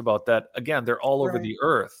talked about, that again, they're all over the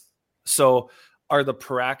earth. So are the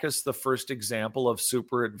Paracas the first example of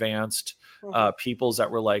super advanced peoples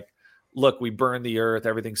that were like, look, we burn the earth,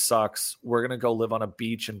 everything sucks, we're going to go live on a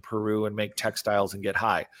beach in Peru and make textiles and get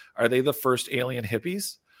high? Are they the first alien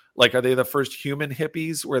hippies? Like, are they the first human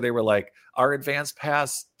hippies where they were like, our advanced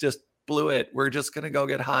past just blew it, we're just going to go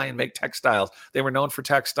get high and make textiles? They were known for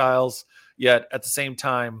textiles, yet at the same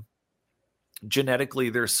time, genetically,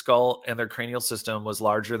 their skull and their cranial system was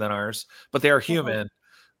larger than ours, but they are human.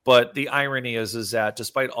 But the irony is that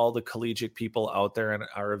despite all the collegiate people out there and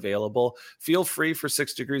are available, feel free for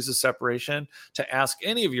 6 Degrees of Separation to ask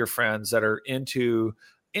any of your friends that are into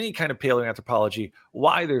any kind of paleoanthropology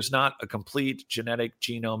why there's not a complete genetic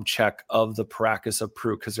genome check of the Paracas of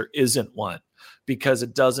Peru, because there isn't one, because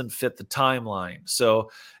it doesn't fit the timeline. So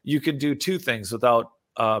you can do two things without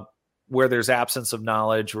where there's absence of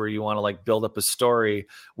knowledge, where you want to like build up a story.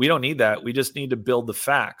 We don't need that. We just need to build the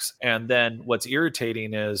facts. And then what's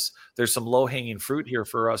irritating is there's some low-hanging fruit here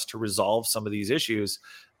for us to resolve some of these issues.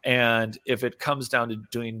 And if it comes down to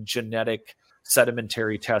doing genetic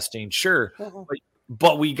sedimentary testing, sure.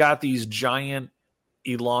 But we got these giant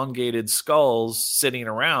elongated skulls sitting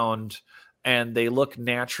around, and they look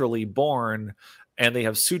naturally born, and they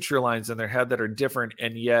have suture lines in their head that are different.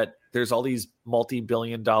 And yet there's all these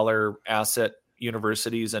multi-billion-dollar asset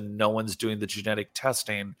universities, and no one's doing the genetic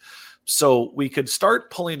testing. So we could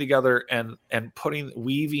start pulling together and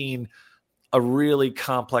weaving a really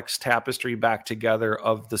complex tapestry back together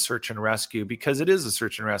of the search and rescue, because it is a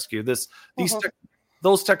search and rescue.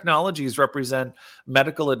 Those technologies represent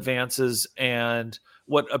medical advances, and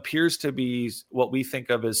what appears to be what we think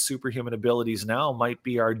of as superhuman abilities now might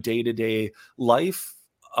be our day-to-day life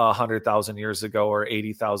 100,000 years ago, or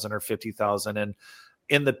 80,000 or 50,000. And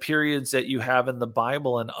in the periods that you have in the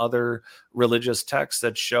Bible and other religious texts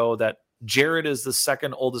that show that Jared is the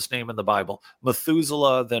second oldest name in the Bible,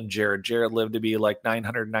 Methuselah, then Jared. Jared lived to be like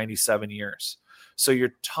 997 years. So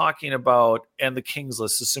you're talking about, and the King's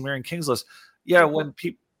List, the Sumerian King's List. Yeah, when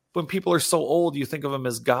people are so old, you think of them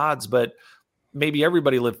as gods, but maybe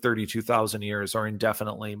everybody lived 32,000 years or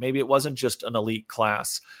indefinitely. Maybe it wasn't just an elite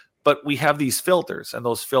class. But we have these filters, and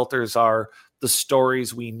those filters are the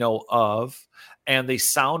stories we know of, and they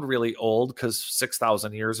sound really old because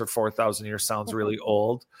 6,000 years or 4,000 years sounds really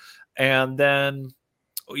old. And then,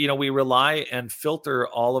 we rely and filter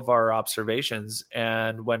all of our observations.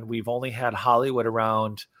 And when we've only had Hollywood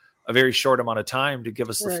around a very short amount of time to give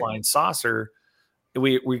us the flying saucer,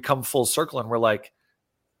 we come full circle, and we're like,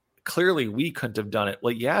 clearly we couldn't have done it.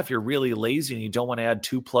 Well, yeah, if you're really lazy and you don't want to add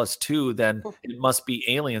 2 + 2, then it must be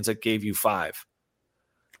aliens that gave you 5.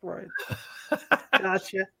 Right.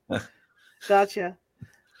 Gotcha.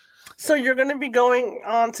 So you're going to be going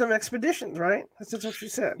on some expeditions, right? That's what you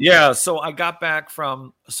said. Yeah. So I got back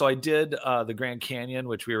I did the Grand Canyon,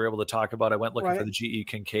 which we were able to talk about. I went looking for the G.E.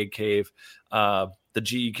 Kincaid Cave. The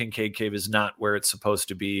G.E. Kincaid Cave is not where it's supposed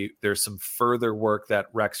to be. There's some further work that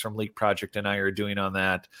Rex from Leak Project and I are doing on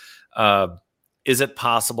that. Is it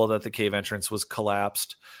possible that the cave entrance was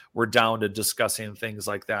collapsed? We're down to discussing things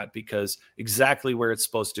like that, because exactly where it's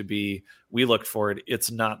supposed to be, we looked for it. It's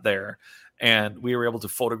not there. And we were able to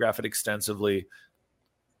photograph it extensively.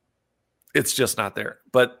 It's just not there.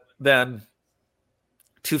 But then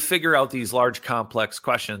to figure out these large, complex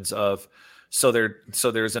questions of, so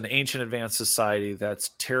there's an ancient advanced society that's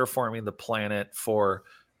terraforming the planet for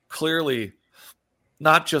clearly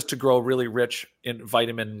not just to grow really rich in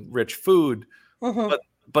vitamin-rich food,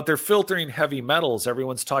 but they're filtering heavy metals.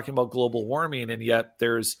 Everyone's talking about global warming, and yet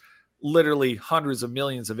there's literally hundreds of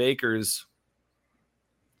millions of acres.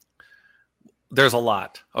 There's a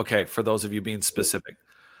lot. Okay, for those of you being specific.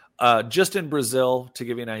 Just in Brazil, to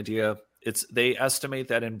give you an idea, they estimate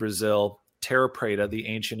that in Brazil, terra preta, the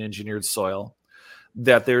ancient engineered soil,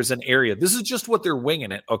 that there's an area. This is just what they're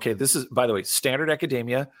winging it. Okay, this is, by the way, standard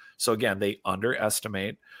academia. So again, they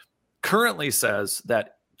underestimate. Currently says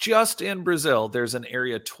that just in Brazil, there's an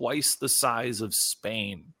area twice the size of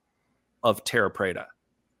Spain of terra preta.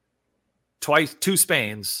 Two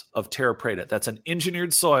Spains of terra preta. That's an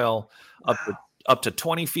engineered soil up to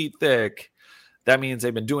 20 feet thick. That means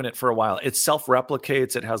they've been doing it for a while. It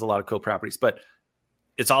self-replicates. It has a lot of cool properties, but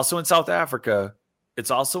it's also in South Africa. It's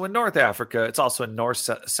also in North Africa. It's also in North,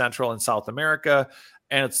 Central, and South America.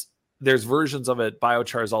 And there's versions of it,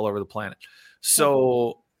 biochars all over the planet.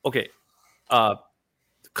 So, okay.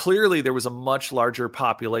 Clearly there was a much larger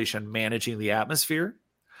population managing the atmosphere.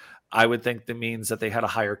 I would think that means that they had a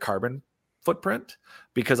higher carbon footprint,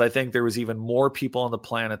 because I think there was even more people on the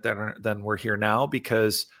planet than we're here now.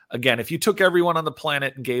 Because again, if you took everyone on the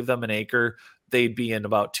planet and gave them an acre, they'd be in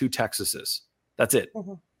about 2 Texases. That's it.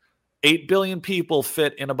 8 billion people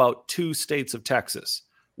fit in about 2 states of Texas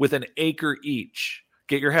with an acre each.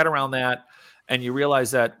 Get your head around that. And you realize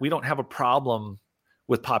that we don't have a problem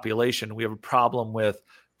with population. We have a problem with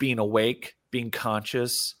being awake, being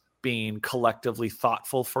conscious, being collectively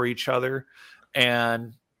thoughtful for each other.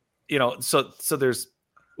 And, so there's,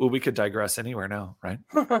 we could digress anywhere now, right?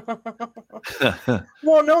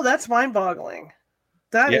 Well, no, that's mind-boggling.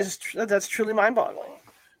 That's truly mind-boggling.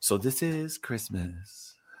 So this is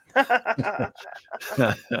Christmas. Where's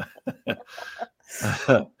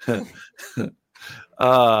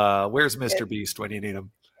Mr. Beast when you need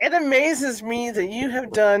him? It amazes me that you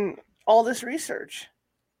have done all this research.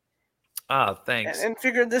 Thanks. And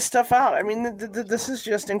figured this stuff out. I mean, this is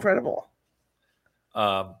just incredible.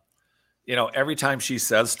 Every time she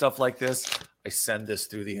says stuff like this, I send this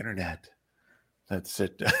through the internet. That's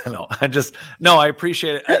it. I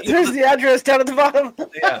appreciate it. There's the address down at the bottom.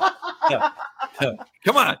 Yeah.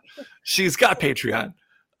 Come on. She's got Patreon.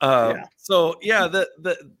 So yeah,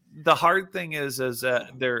 the hard thing is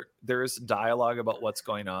that there is dialogue about what's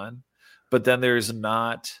going on, but then there's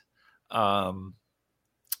not,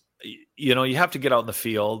 you have to get out in the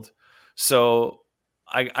field. So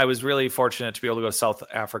I was really fortunate to be able to go to South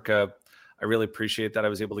Africa. I really appreciate that I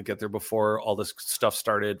was able to get there before all this stuff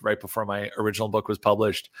started, right before my original book was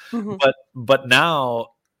published. Mm-hmm. But now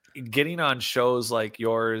getting on shows like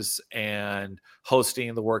yours and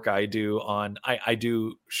hosting the work I do on, I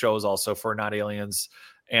do shows also for Not Aliens,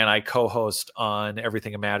 and I co-host on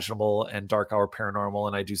Everything Imaginable and Dark Hour Paranormal,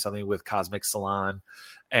 and I do something with Cosmic Salon.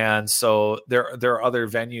 And so there are other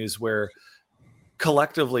venues where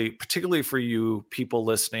collectively, particularly for you people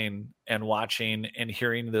listening and watching and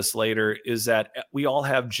hearing this later, is that we all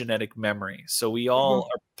have genetic memory. So we all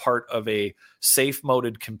are part of a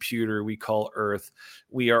safe-moded computer we call Earth.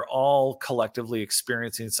 We are all collectively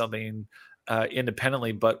experiencing something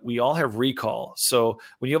independently, but we all have recall. So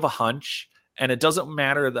when you have a hunch, and it doesn't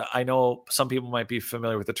matter that, I know some people might be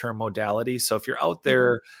familiar with the term modality. So if you're out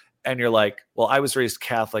there and you're like, well, I was raised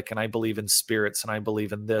Catholic and I believe in spirits and I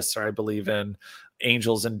believe in this, or I believe in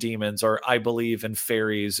angels and demons, or I believe in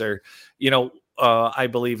fairies, or, I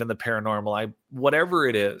believe in the paranormal, whatever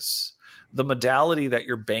it is, the modality that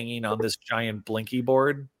you're banging on this giant blinky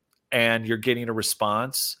board and you're getting a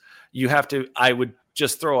response, I would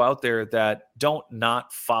just throw out there that don't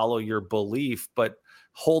not follow your belief, but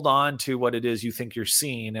hold on to what it is you think you're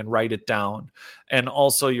seeing and write it down. And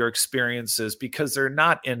also your experiences, because they're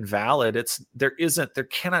not invalid.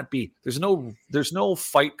 There's no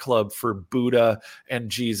fight club for Buddha and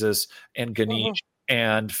Jesus and Ganesh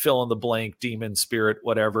and fill in the blank, demon, spirit,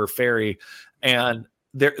 whatever, fairy. And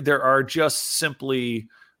there are just simply,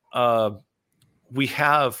 we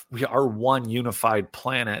are one unified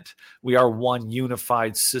planet. We are one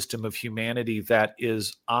unified system of humanity that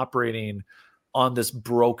is operating on this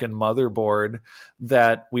broken motherboard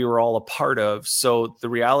that we were all a part of. So the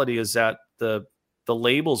reality is that the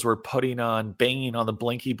labels we're putting on, banging on the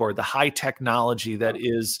blinky board, the high technology that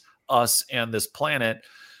is us and this planet,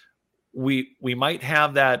 we might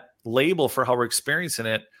have that label for how we're experiencing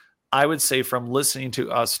it. I would say, from listening to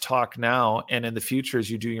us talk now and in the future, as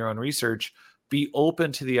you do your own research, be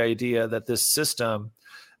open to the idea that this system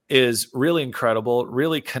is really incredible,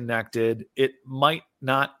 really connected. It might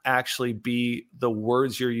not actually be the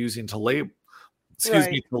words you're using to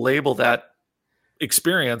label that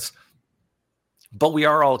experience, but we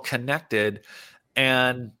are all connected.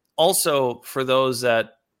 And also for those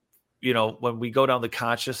that, when we go down the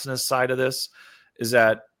consciousness side of this, is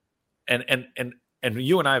that, and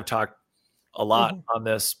you and I have talked a lot on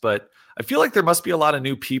this, but I feel like there must be a lot of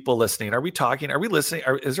new people listening. Are we listening?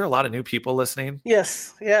 Is there a lot of new people listening?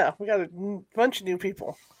 Yes. Yeah. We got a bunch of new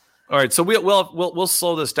people. All right. So we'll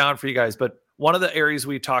slow this down for you guys, but one of the areas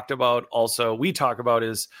we talk about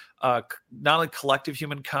is not only collective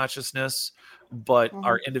human consciousness, but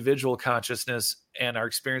our individual consciousness and our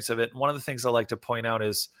experience of it. And one of the things I like to point out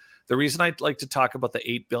is the reason I like to talk about the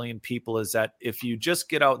 8 billion people is that if you just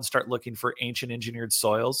get out and start looking for ancient engineered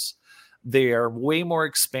soils, they are way more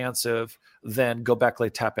expansive than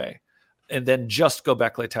Göbekli Tepe, and then just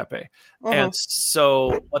Göbekli Tepe. And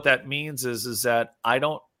so what that means is that I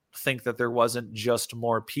don't think that there wasn't just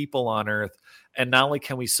more people on Earth. And not only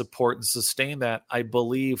can we support and sustain that, I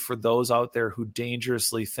believe for those out there who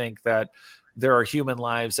dangerously think that there are human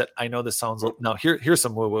lives that, I know this sounds, now here's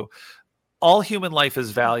some woo-woo. All human life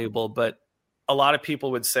is valuable, but a lot of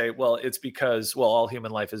people would say, well, it's because, well, all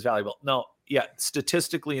human life is valuable. No, yeah,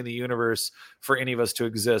 statistically in the universe, for any of us to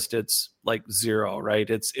exist, it's like 0, right?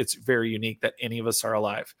 It's very unique that any of us are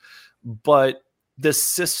alive. But the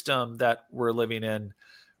system that we're living in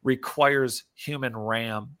requires human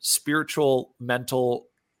RAM, spiritual, mental,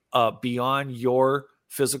 beyond your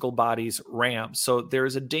physical body's RAM. So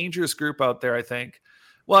there's a dangerous group out there, I think.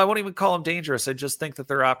 Well, I won't even call them dangerous. I just think that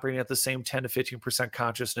they're operating at the same 10 to 15%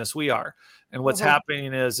 consciousness we are. And what's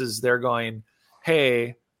happening is they're going,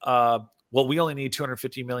 hey, well, we only need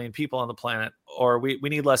 250 million people on the planet, or we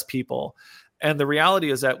need less people. And the reality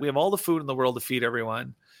is that we have all the food in the world to feed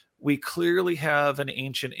everyone. We clearly have an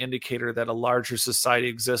ancient indicator that a larger society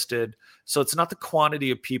existed. So it's not the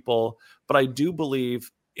quantity of people, but I do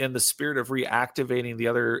believe in the spirit of reactivating the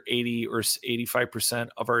other 80 or 85%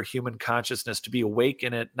 of our human consciousness to be awake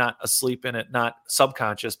in it, not asleep in it, not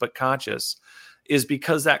subconscious, but conscious, is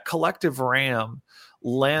because that collective RAM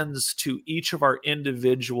lends to each of our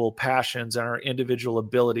individual passions and our individual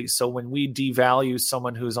abilities. So when we devalue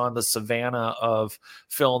someone who's on the savannah of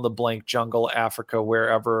fill in the blank jungle, Africa,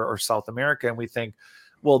 wherever, or South America, and we think,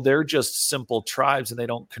 well, they're just simple tribes and they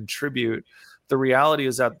don't contribute. The reality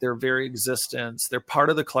is that their very existence, they're part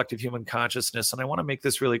of the collective human consciousness. And I want to make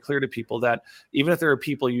this really clear to people that even if there are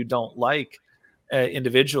people you don't like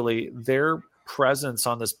individually, their presence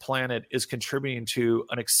on this planet is contributing to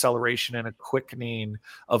an acceleration and a quickening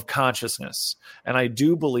of consciousness. And I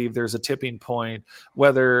do believe there's a tipping point,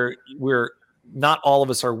 whether not all of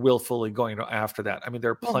us are willfully going after that. I mean,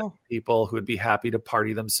 there are plenty of people who would be happy to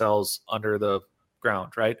party themselves under the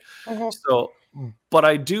ground, right? So, but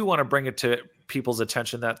I do want to bring it to people's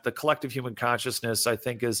attention that the collective human consciousness, I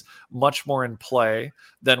think, is much more in play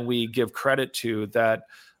than we give credit to, that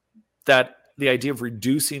the idea of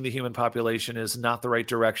reducing the human population is not the right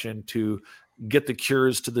direction to get the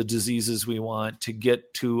cures to the diseases we want, to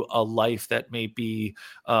get to a life that may be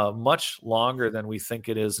much longer than we think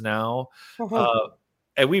it is now.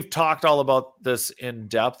 And we've talked all about this in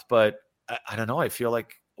depth, but I don't know. I feel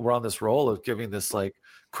like we're on this roll of giving this like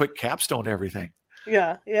quick capstone to everything.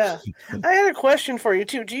 Yeah. I had a question for you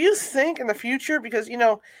too. Do you think in the future, because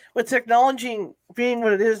with technology being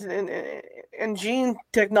what it is and gene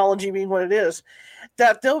technology being what it is,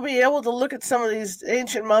 that they'll be able to look at some of these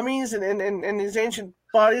ancient mummies and these ancient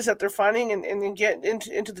bodies that they're finding and get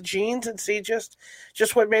into the genes and see just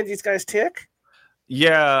what made these guys tick?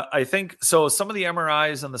 Yeah, I think so. Some of the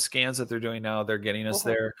MRIs and the scans that they're doing now, they're getting us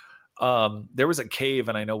there. There was a cave,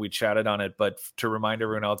 and I know we chatted on it, but to remind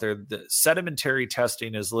everyone out there, the sedimentary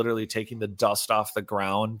testing is literally taking the dust off the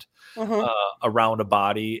ground around a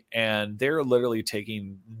body, and they're literally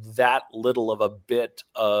taking that little of a bit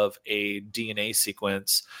of a DNA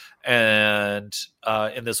sequence. And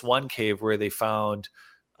in this one cave where they found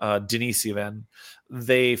Denisovan,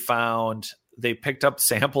 they picked up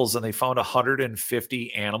samples and they found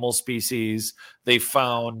 150 animal species. They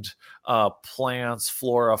found plants,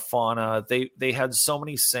 flora, fauna. They had so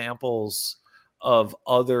many samples of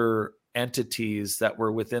other entities that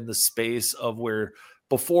were within the space of where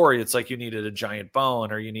before it's like you needed a giant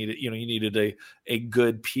bone or you needed a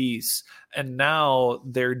good piece. And now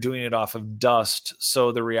they're doing it off of dust.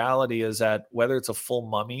 So the reality is that whether it's a full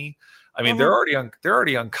mummy, I mean, they're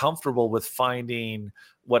already uncomfortable with finding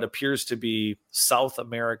what appears to be South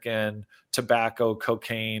American tobacco,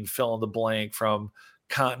 cocaine, fill in the blank from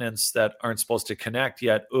continents that aren't supposed to connect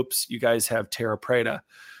yet. Oops, you guys have Terra Preta.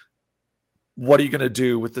 What are you going to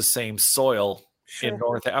do with the same soil in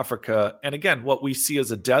North Africa? And again, what we see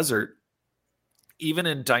as a desert, even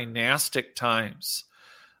in dynastic times,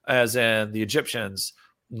 as in the Egyptians,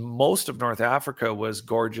 most of North Africa was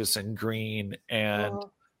gorgeous and green, and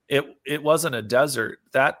it wasn't a desert.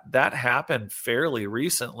 That happened fairly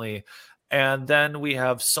recently. And then we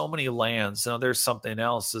have so many lands. Now there's something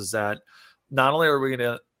else, is that not only are we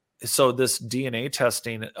going to, so this DNA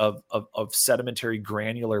testing of sedimentary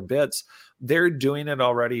granular bits, they're doing it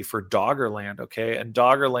already for Doggerland. Okay. And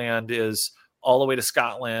Doggerland is all the way to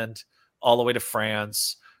Scotland, all the way to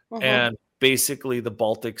France, Mhm. and basically the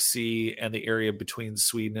Baltic Sea and the area between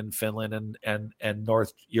Sweden and Finland and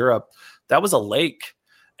North Europe, that was a lake.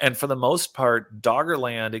 And for the most part,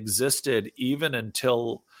 Doggerland existed even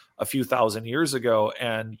until a few thousand years ago,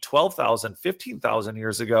 and 12,000, 15,000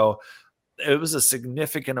 years ago, it was a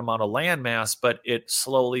significant amount of land mass, but it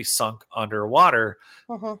slowly sunk underwater.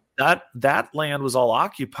 Mhm. That land was all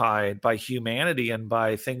occupied by humanity and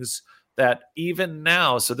by things that even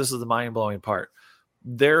now, so this is the mind-blowing part,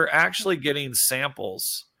 they're actually getting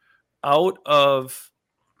samples out of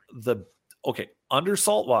the under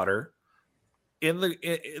salt water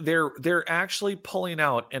they're actually pulling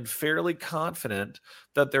out and fairly confident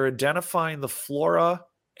that they're identifying the flora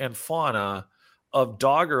and fauna of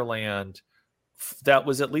Doggerland that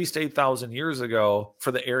was at least 8,000 years ago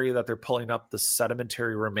for the area that they're pulling up the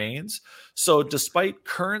sedimentary remains. So despite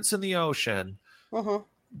currents in the ocean, Mhm.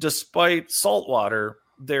 despite salt water,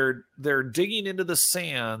 they're digging into the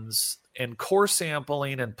sands and core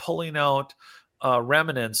sampling and pulling out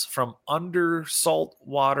remnants from under salt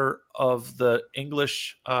water of the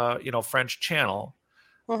English, French Channel,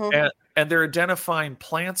 Mhm. and they're identifying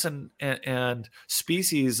plants and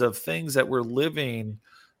species of things that were living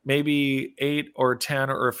maybe 8 or 10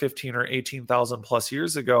 or 15 or 18,000 plus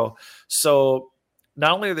years ago. So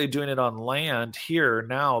not only are they doing it on land here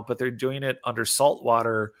now, but they're doing it under salt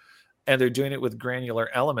water, and they're doing it with granular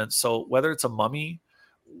elements. So whether it's a mummy,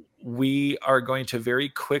 we are going to very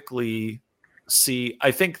quickly see. I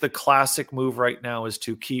think the classic move right now is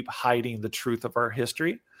to keep hiding the truth of our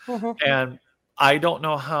history. Mhm. And I don't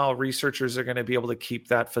know how researchers are going to be able to keep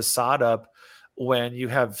that facade up when you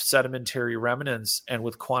have sedimentary remnants and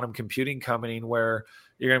with quantum computing coming, where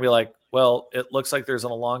you're going to be like, well, it looks like there's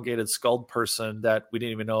an elongated skulled person that we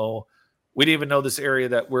didn't even know. We didn't even know this area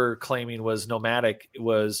that we're claiming was nomadic. It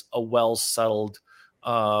was a well settled,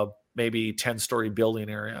 maybe 10-story building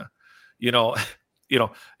area. You know,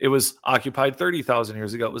 it was occupied 30,000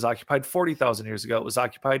 years ago. It was occupied 40,000 years ago. It was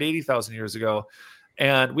occupied 80,000 years ago.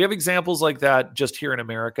 And we have examples like that just here in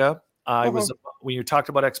America. Mhm. When you talked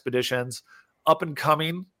about expeditions, up and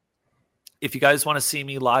coming. If you guys want to see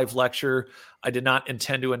me live lecture, I did not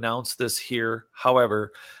intend to announce this here.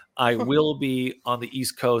 However, I will be on the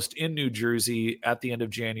East Coast in New Jersey at the end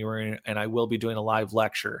of January, and I will be doing a live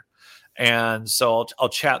lecture. And so I'll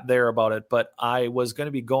chat there about it. But I was going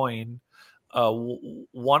to be going.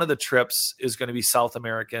 One of the trips is going to be South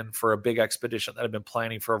American for a big expedition that I've been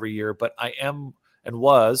planning for over a year. But I am and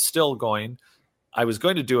was still going. I was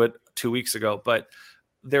going to do it 2 weeks ago, but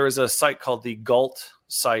there is a site called the Galt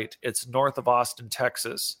site. It's north of Austin,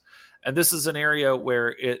 Texas. And this is an area where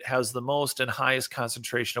it has the most and highest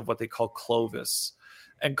concentration of what they call Clovis.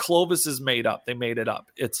 And Clovis is made up. They made it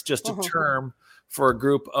up. It's just a term for a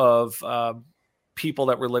group of people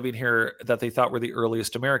that were living here that they thought were the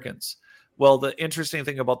earliest Americans. Well, the interesting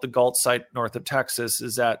thing about the Galt site north of Texas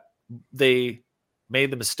is that they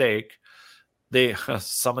made the mistake.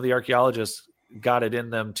 Some of the archaeologists got it in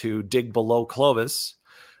them to dig below Clovis,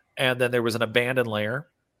 and then there was an abandoned layer,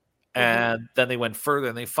 and then they went further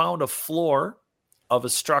and they found a floor of a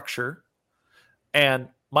structure. And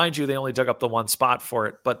mind you, they only dug up the one spot for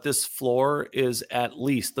it, but this floor is at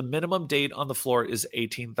least, the minimum date on the floor is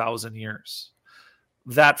 18,000 years.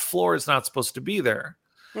 That floor is not supposed to be there.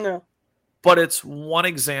 No. But it's one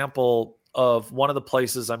example of one of the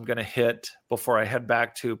places I'm going to hit before I head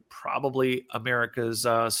back to probably America's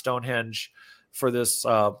Stonehenge for this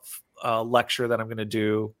lecture that I'm going to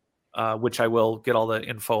do, which I will get all the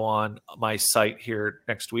info on my site here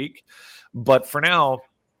next week. But for now,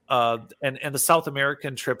 and the South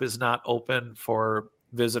American trip is not open for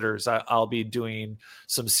visitors. I'll be doing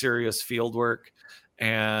some serious field work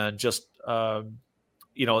and just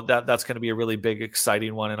that's going to be a really big,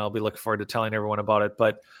 exciting one, and I'll be looking forward to telling everyone about it.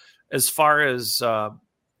 But as far as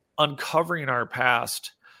uncovering our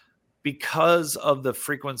past, because of the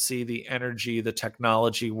frequency, the energy, the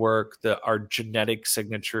technology work, our genetic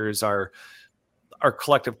signatures, our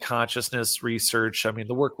collective consciousness research, I mean,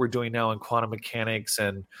 the work we're doing now in quantum mechanics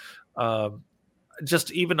and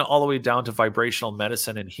just even all the way down to vibrational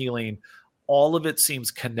medicine and healing, all of it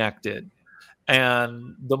seems connected.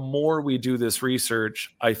 And the more we do this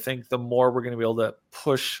research, I think the more we're going to be able to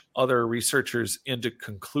push other researchers into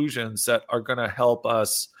conclusions that are going to help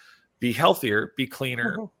us be healthier, be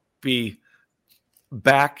cleaner, be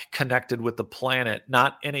back connected with the planet,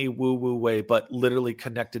 not in a woo-woo way, but literally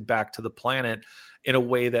connected back to the planet in a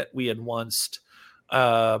way that we had once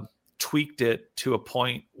tweaked it to a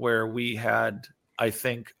point where we had, I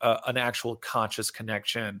think, an actual conscious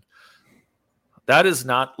connection. That is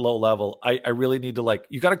not low level. I really need to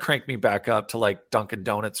you got to crank me back up to like Dunkin'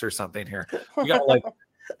 Donuts or something here. You got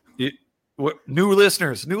to new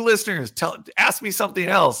listeners, ask me something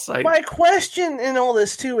else. My question in all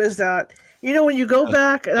this too is that, when you go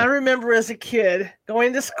back, and I remember as a kid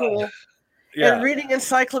going to school and reading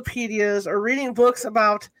encyclopedias or reading books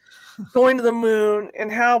about going to the moon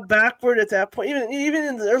and how backward at that point, even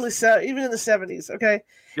in the even in the 70s, okay?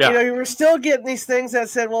 Yeah. You were still getting these things that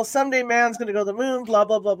said, well, someday man's going to go to the moon, blah,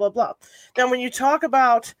 blah, blah, blah, blah. Now, when you talk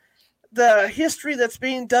about the history that's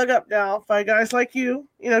being dug up now by guys like you,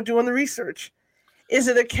 doing the research, is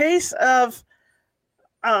it a case of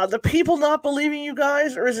the people not believing you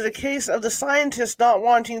guys, or is it a case of the scientists not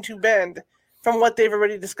wanting to bend from what they've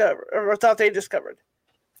already discovered or thought they discovered?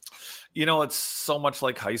 It's so much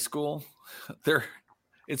like high school.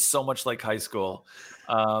 It's so much like high school.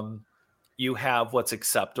 You have what's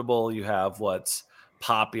acceptable. You have what's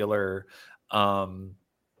popular.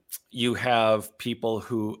 You have people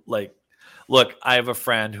who look, I have a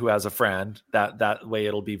friend who has a friend. That way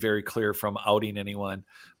it'll be very clear from outing anyone.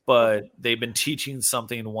 But they've been teaching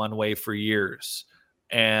something one way for years,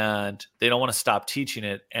 and they don't want to stop teaching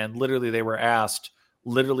it. And literally they were asked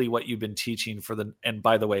what you've been teaching and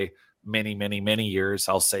by the way, many, many, many years,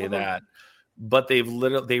 I'll say that. But they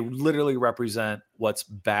literally represent what's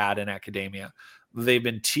bad in academia. They've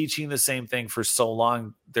been teaching the same thing for so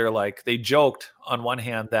long. They joked on one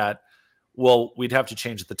hand that, well, we'd have to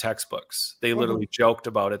change the textbooks. They literally joked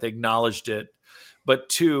about it. They acknowledged it. But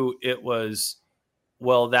two, it was,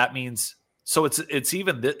 well, that means, so it's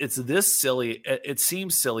this silly. It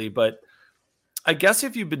seems silly, but I guess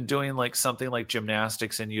if you've been doing something like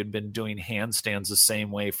gymnastics and you'd been doing handstands the same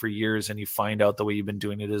way for years and you find out the way you've been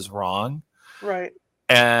doing it is wrong. Right.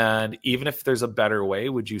 And even if there's a better way,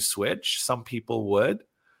 would you switch? Some people would,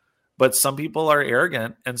 but some people are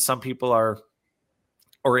arrogant and some people are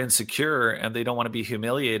insecure and they don't want to be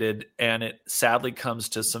humiliated. And it sadly comes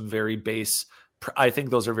to some very base. I think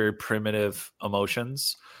those are very primitive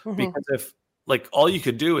emotions because if all you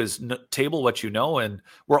could do is table what you know, and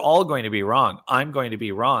we're all going to be wrong. I'm going to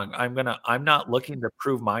be wrong. I'm not looking to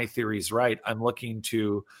prove my theories right. I'm looking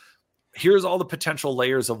to, here's all the potential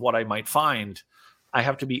layers of what I might find. I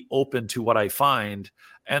have to be open to what I find.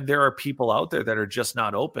 And there are people out there that are just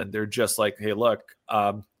not open. They're just like, hey, look,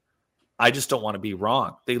 I just don't want to be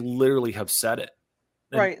wrong. They literally have said it.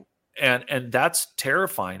 Right. And that's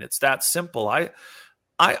terrifying. It's that simple. I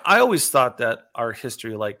always thought that our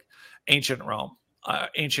history, like ancient Rome,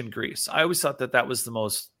 ancient Greece, I always thought that was the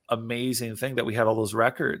most amazing thing, that we had all those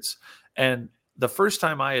records. And the first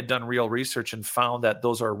time I had done real research and found that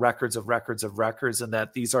those are records of records of records, and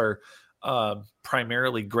that these are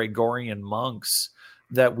primarily Gregorian monks,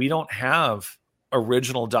 that we don't have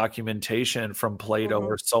original documentation from Plato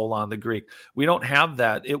or Solon the Greek. We don't have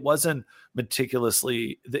that. It was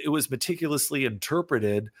meticulously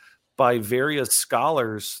interpreted by various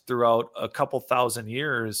scholars throughout a couple thousand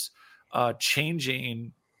years,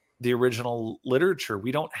 changing the original literature.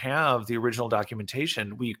 We don't have the original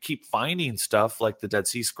documentation. We keep finding stuff like the Dead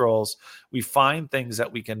Sea Scrolls. We find things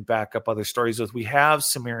that we can back up other stories with. We have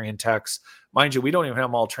Sumerian texts. Mind you, we don't even have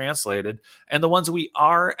them all translated. And the ones we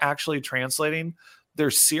are actually translating,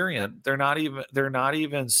 they're Syrian. They're not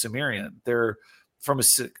even Sumerian. They're from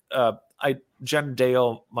Jen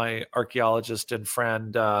Dale, my archaeologist and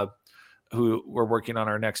friend, who we're working on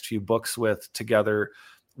our next few books with together.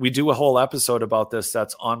 We do a whole episode about this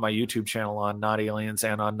that's on my YouTube channel on Not Aliens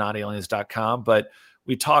and on notaliens.com. But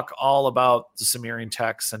we talk all about the Sumerian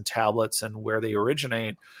texts and tablets and where they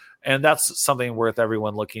originate. And that's something worth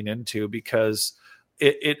everyone looking into, because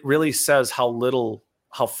it really says how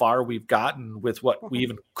far we've gotten with what we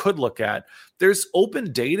even could look at. There's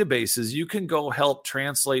open databases. You can go help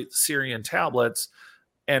translate Syrian tablets.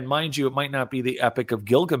 And mind you, it might not be the Epic of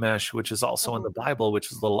Gilgamesh, which is also in the Bible,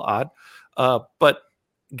 which is a little odd. But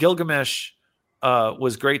Gilgamesh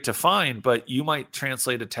was great to find, but you might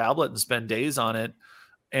translate a tablet and spend days on it.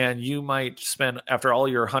 And you might spend, after all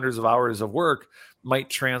your hundreds of hours of work, might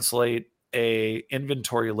translate a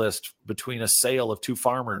inventory list between a sale of two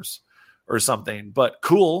farmers or something. But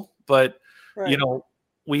cool. But, right.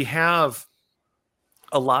 We have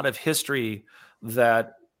a lot of history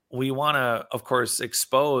that we want to, of course,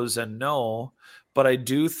 expose and know. But I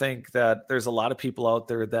do think that there's a lot of people out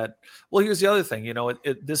there that, well, here's the other thing,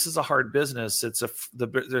 this is a hard business.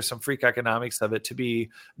 There's some freak economics of it. To be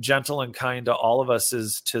gentle and kind to all of us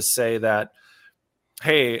is to say that,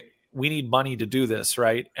 hey, we need money to do this,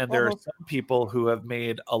 right? And there are some people who have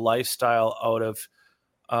made a lifestyle out of,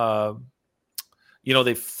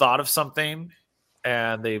 they've thought of something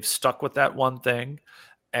and they've stuck with that one thing.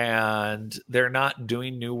 and they're not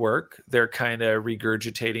doing new work. They're kind of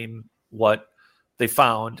regurgitating what they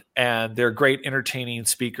found, and they're a great entertaining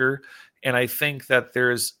speaker. And I think that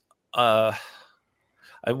there's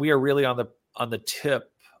we are really on the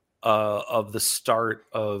tip of the start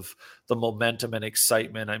of the momentum and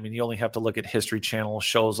excitement. I mean, you only have to look at History Channel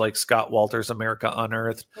shows like Scott Walter's America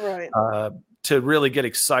Unearthed, Right. To really get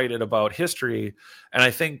excited about history. And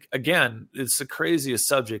I think, again, it's the craziest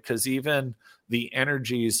subject, because even the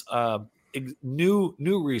energies,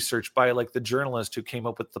 new research by like the journalist who came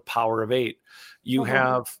up with the Power of Eight. You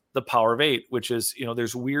have the Power of Eight, which is,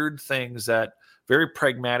 there's weird things that very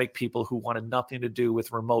pragmatic people who wanted nothing to do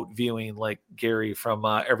with remote viewing, like Gary from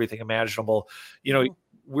Everything Imaginable,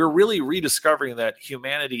 we're really rediscovering that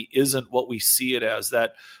humanity isn't what we see it as,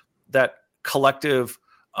 that collective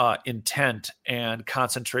intent and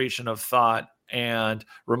concentration of thought and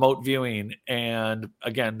remote viewing, and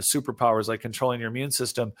again, superpowers like controlling your immune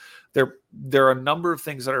system. There are a number of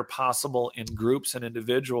things that are possible in groups and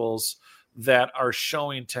individuals that are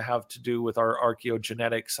showing to have to do with our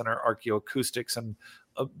archaeogenetics and our archaeoacoustics, and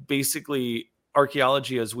basically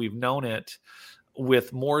archaeology as we've known it,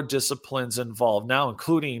 with more disciplines involved now,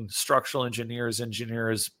 including structural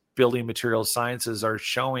engineers, building materials sciences, are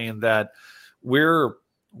showing that we're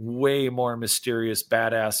way more mysterious,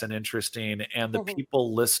 badass, and interesting. And the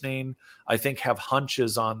people listening, I think, have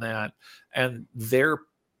hunches on that. And the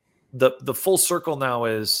full circle now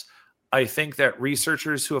is, I think that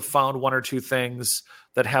researchers who have found one or two things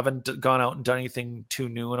that haven't gone out and done anything too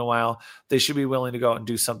new in a while, they should be willing to go out and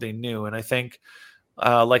do something new. And I think,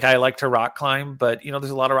 like, I like to rock climb, but there's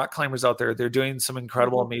a lot of rock climbers out there. They're doing some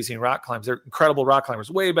incredible, amazing rock climbs. They're incredible rock climbers,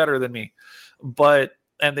 way better than me.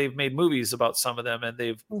 And they've made movies about some of them, and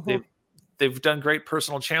they've done great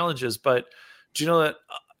personal challenges. But do you know that,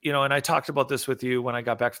 and I talked about this with you when I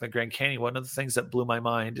got back from the Grand Canyon. One of the things that blew my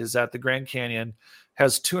mind is that the Grand Canyon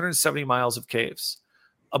has 270 miles of caves.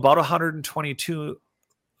 About 122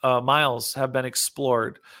 miles have been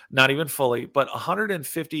explored, not even fully, but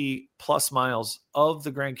 150 plus miles of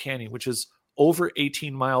the Grand Canyon, which is over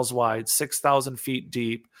 18 miles wide, 6,000 feet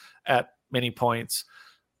deep at many points.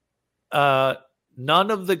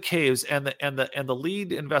 None of the caves, and the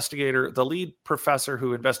lead investigator, the lead professor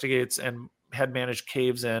who investigates and had managed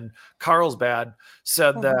caves in Carlsbad,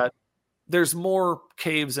 said that there's more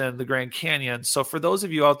caves in the Grand Canyon. So for those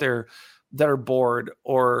of you out there that are bored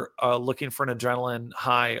or looking for an adrenaline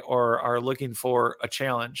high or are looking for a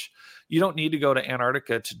challenge, you don't need to go to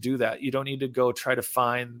Antarctica to do that. You don't need to go try to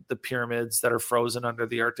find the pyramids that are frozen under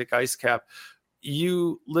the Arctic ice cap.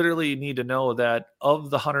 You literally need to know that of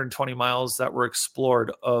the 120 miles that were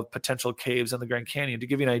explored of potential caves in the Grand Canyon, to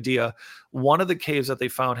give you an idea, one of the caves that they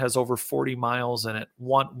found has over 40 miles in it.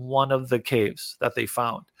 One of the caves that they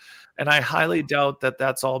found. And I highly doubt that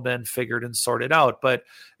that's all been figured and sorted out. But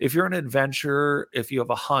if you're an adventurer, if you have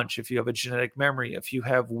a hunch, if you have a genetic memory, if you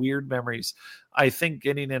have weird memories, I think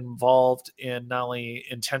getting involved in not only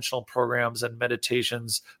intentional programs and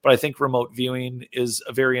meditations, but I think remote viewing is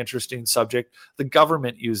a very interesting subject. The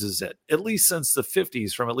government uses it, at least since the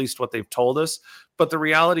 50s, from at least what they've told us. But the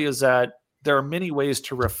reality is that there are many ways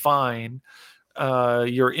to refine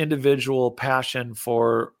your right passion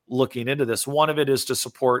for looking into this. One of it is to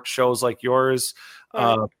support shows like yours,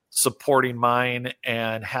 supporting mine,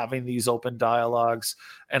 and having these open dialogues.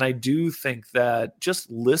 And I do think that just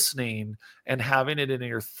listening and having it in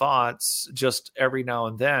your thoughts just every now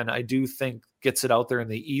and then, I do think gets it out there in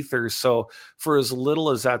the ether. So for as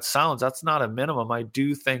little as that sounds, that's not a minimum. I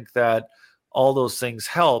do think that all those things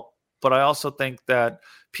help. But I also think that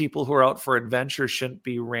people who are out for adventure shouldn't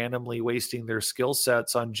be randomly wasting their skill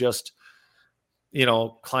sets on just,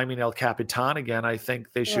 climbing El Capitan again. I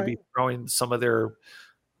think they should be throwing some of their,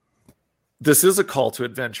 this is a call to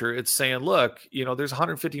adventure. It's saying, look, there's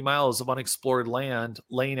 150 miles of unexplored land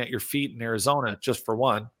laying at your feet in Arizona, just for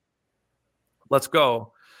one. Let's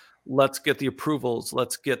go. Let's get the approvals.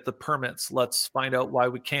 Let's get the permits. Let's find out why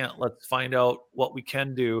we can't. Let's find out what we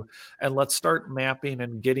can do. And let's start mapping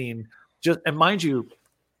and getting and mind you,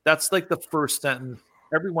 that's like the first sentence.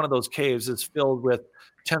 Every one of those caves is filled with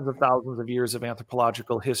tens of thousands of years of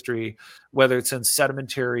anthropological history, whether it's in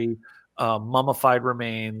sedimentary, mummified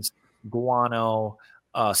remains, guano,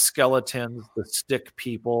 skeletons, the stick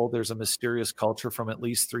people. There's a mysterious culture from at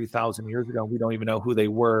least 3,000 years ago. We don't even know who they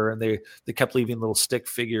were, and they kept leaving little stick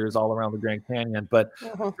figures all around the Grand Canyon. But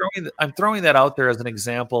I'm throwing that out there as an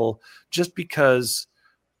example, just because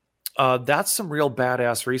that's some real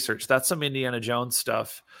badass research. That's some Indiana Jones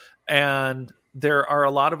stuff. And there are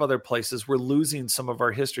a lot of other places. We're losing some of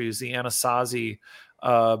our histories. The Anasazi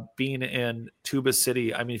being in Tuba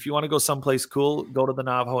City. I mean, if you want to go someplace cool, go to the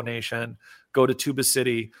Navajo Nation, go to Tuba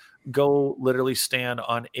City, go literally stand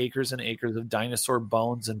on acres and acres of dinosaur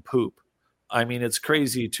bones and poop. I mean, it's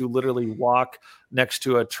crazy to literally walk next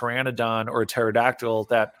to a pteranodon or a pterodactyl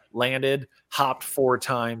that landed, hopped 4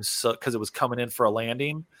 times because it was coming in for a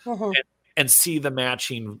landing, and see the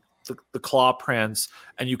matching the claw prints,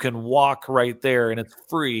 and you can walk right there and it's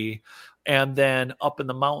free. And then up in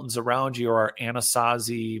the mountains around you are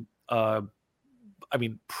Anasazi,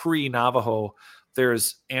 pre-Navajo.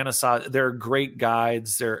 There's Anasazi. There are great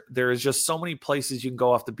guides. There is just so many places you can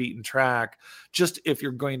go off the beaten track, just if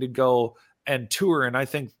you're going to go and tour. And I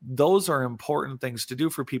think those are important things to do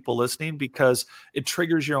for people listening, because it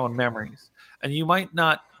triggers your own memories. And you might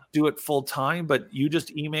not do it full time, but you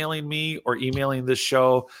just emailing me or emailing this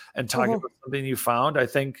show and talking about something you found, I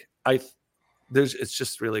think it's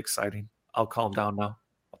just really exciting. I'll calm down now.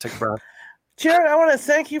 I'll take a breath. Jared, I want to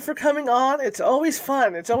thank you for coming on. It's always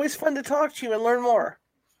fun. It's always fun to talk to you and learn more.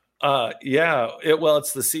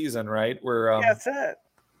 It's the season, right? That's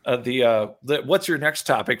it. What's your next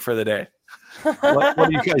topic for the day? What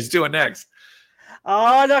are you guys doing next?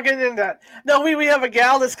 Oh, I'm not getting into that. No, we have a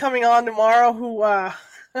gal that's coming on tomorrow who I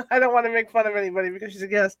don't want to make fun of anybody because she's a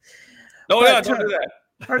guest. Don't do that.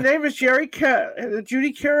 Her name is Judy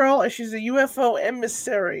Carroll, and she's a UFO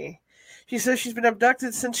emissary. She says she's been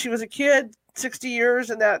abducted since she was a kid, 60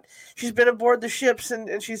 years, and that she's been aboard the ships,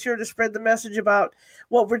 and she's here to spread the message about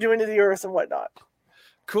what we're doing to the Earth and whatnot.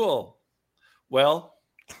 Cool. Well,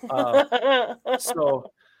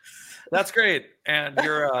 so that's great. And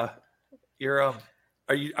are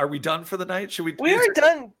we done for the night? We are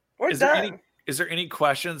done. We're done. Is there any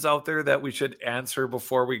questions out there that we should answer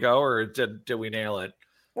before we go, or did we nail it?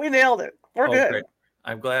 We nailed it. We're good. Great.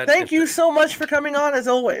 I'm glad. Thank you so much for coming on, as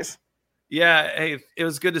always. Yeah. Hey, it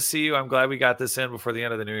was good to see you. I'm glad we got this in before the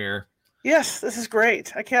end of the new year. Yes, this is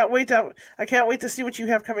great. I can't wait to see what you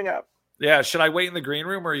have coming up. Yeah. Should I wait in the green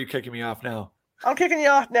room, or are you kicking me off now? I'm kicking you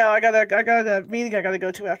off now. I got a meeting I got to go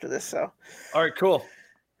to after this. So. All right. Cool.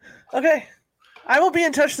 Okay. I will be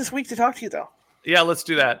in touch this week to talk to you, though. Yeah, let's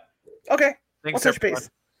do that. Okay. Thanks, we'll touch base.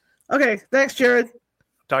 Okay. Thanks, Jared.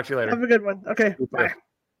 Talk to you later. Have a good one. Okay. Bye.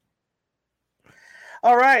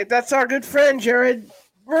 All right. That's our good friend, Jared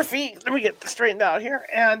Murphy. Let me get this straightened out here.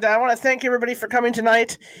 And I want to thank everybody for coming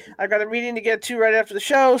tonight. I got a meeting to get to right after the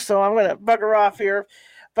show, so I'm going to bugger off here.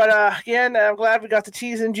 But again, I'm glad we got to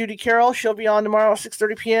tease in Judy Carroll. She'll be on tomorrow at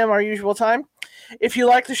 6:30 p.m., our usual time. If you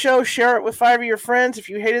like the show, share it with 5 of your friends. If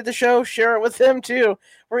you hated the show, share it with them too.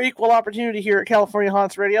 We're equal opportunity here at California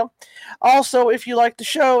Haunts Radio. Also, if you like the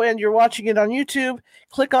show and you're watching it on YouTube,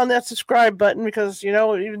 click on that subscribe button, because,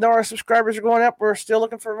 even though our subscribers are going up, we're still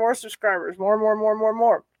looking for more subscribers.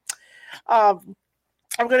 More. I'm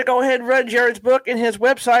going to go ahead and read Jared's book and his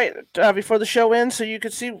website before the show ends, so you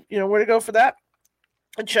can see, where to go for that.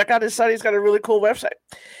 And check out his site. He's got a really cool website.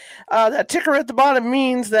 That ticker at the bottom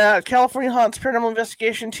means that California Haunts Paranormal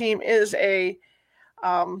Investigation Team is a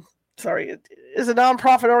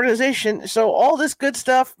nonprofit organization. So all this good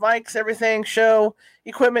stuff, mics, everything, show,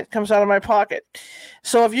 equipment, comes out of my pocket.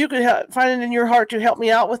 So if you could find it in your heart to help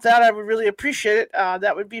me out with that, I would really appreciate it.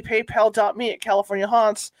 That would be paypal.me at California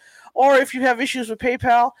Haunts. Or if you have issues with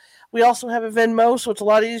PayPal, we also have a Venmo, so it's a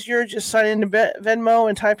lot easier. Just sign into Venmo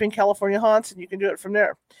and type in California Haunts, and you can do it from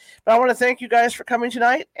there. But I want to thank you guys for coming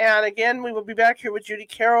tonight. And again, we will be back here with Judy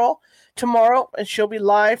Carroll tomorrow, and she'll be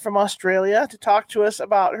live from Australia to talk to us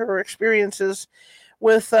about her experiences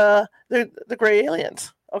with the gray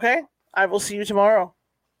aliens. Okay? I will see you tomorrow.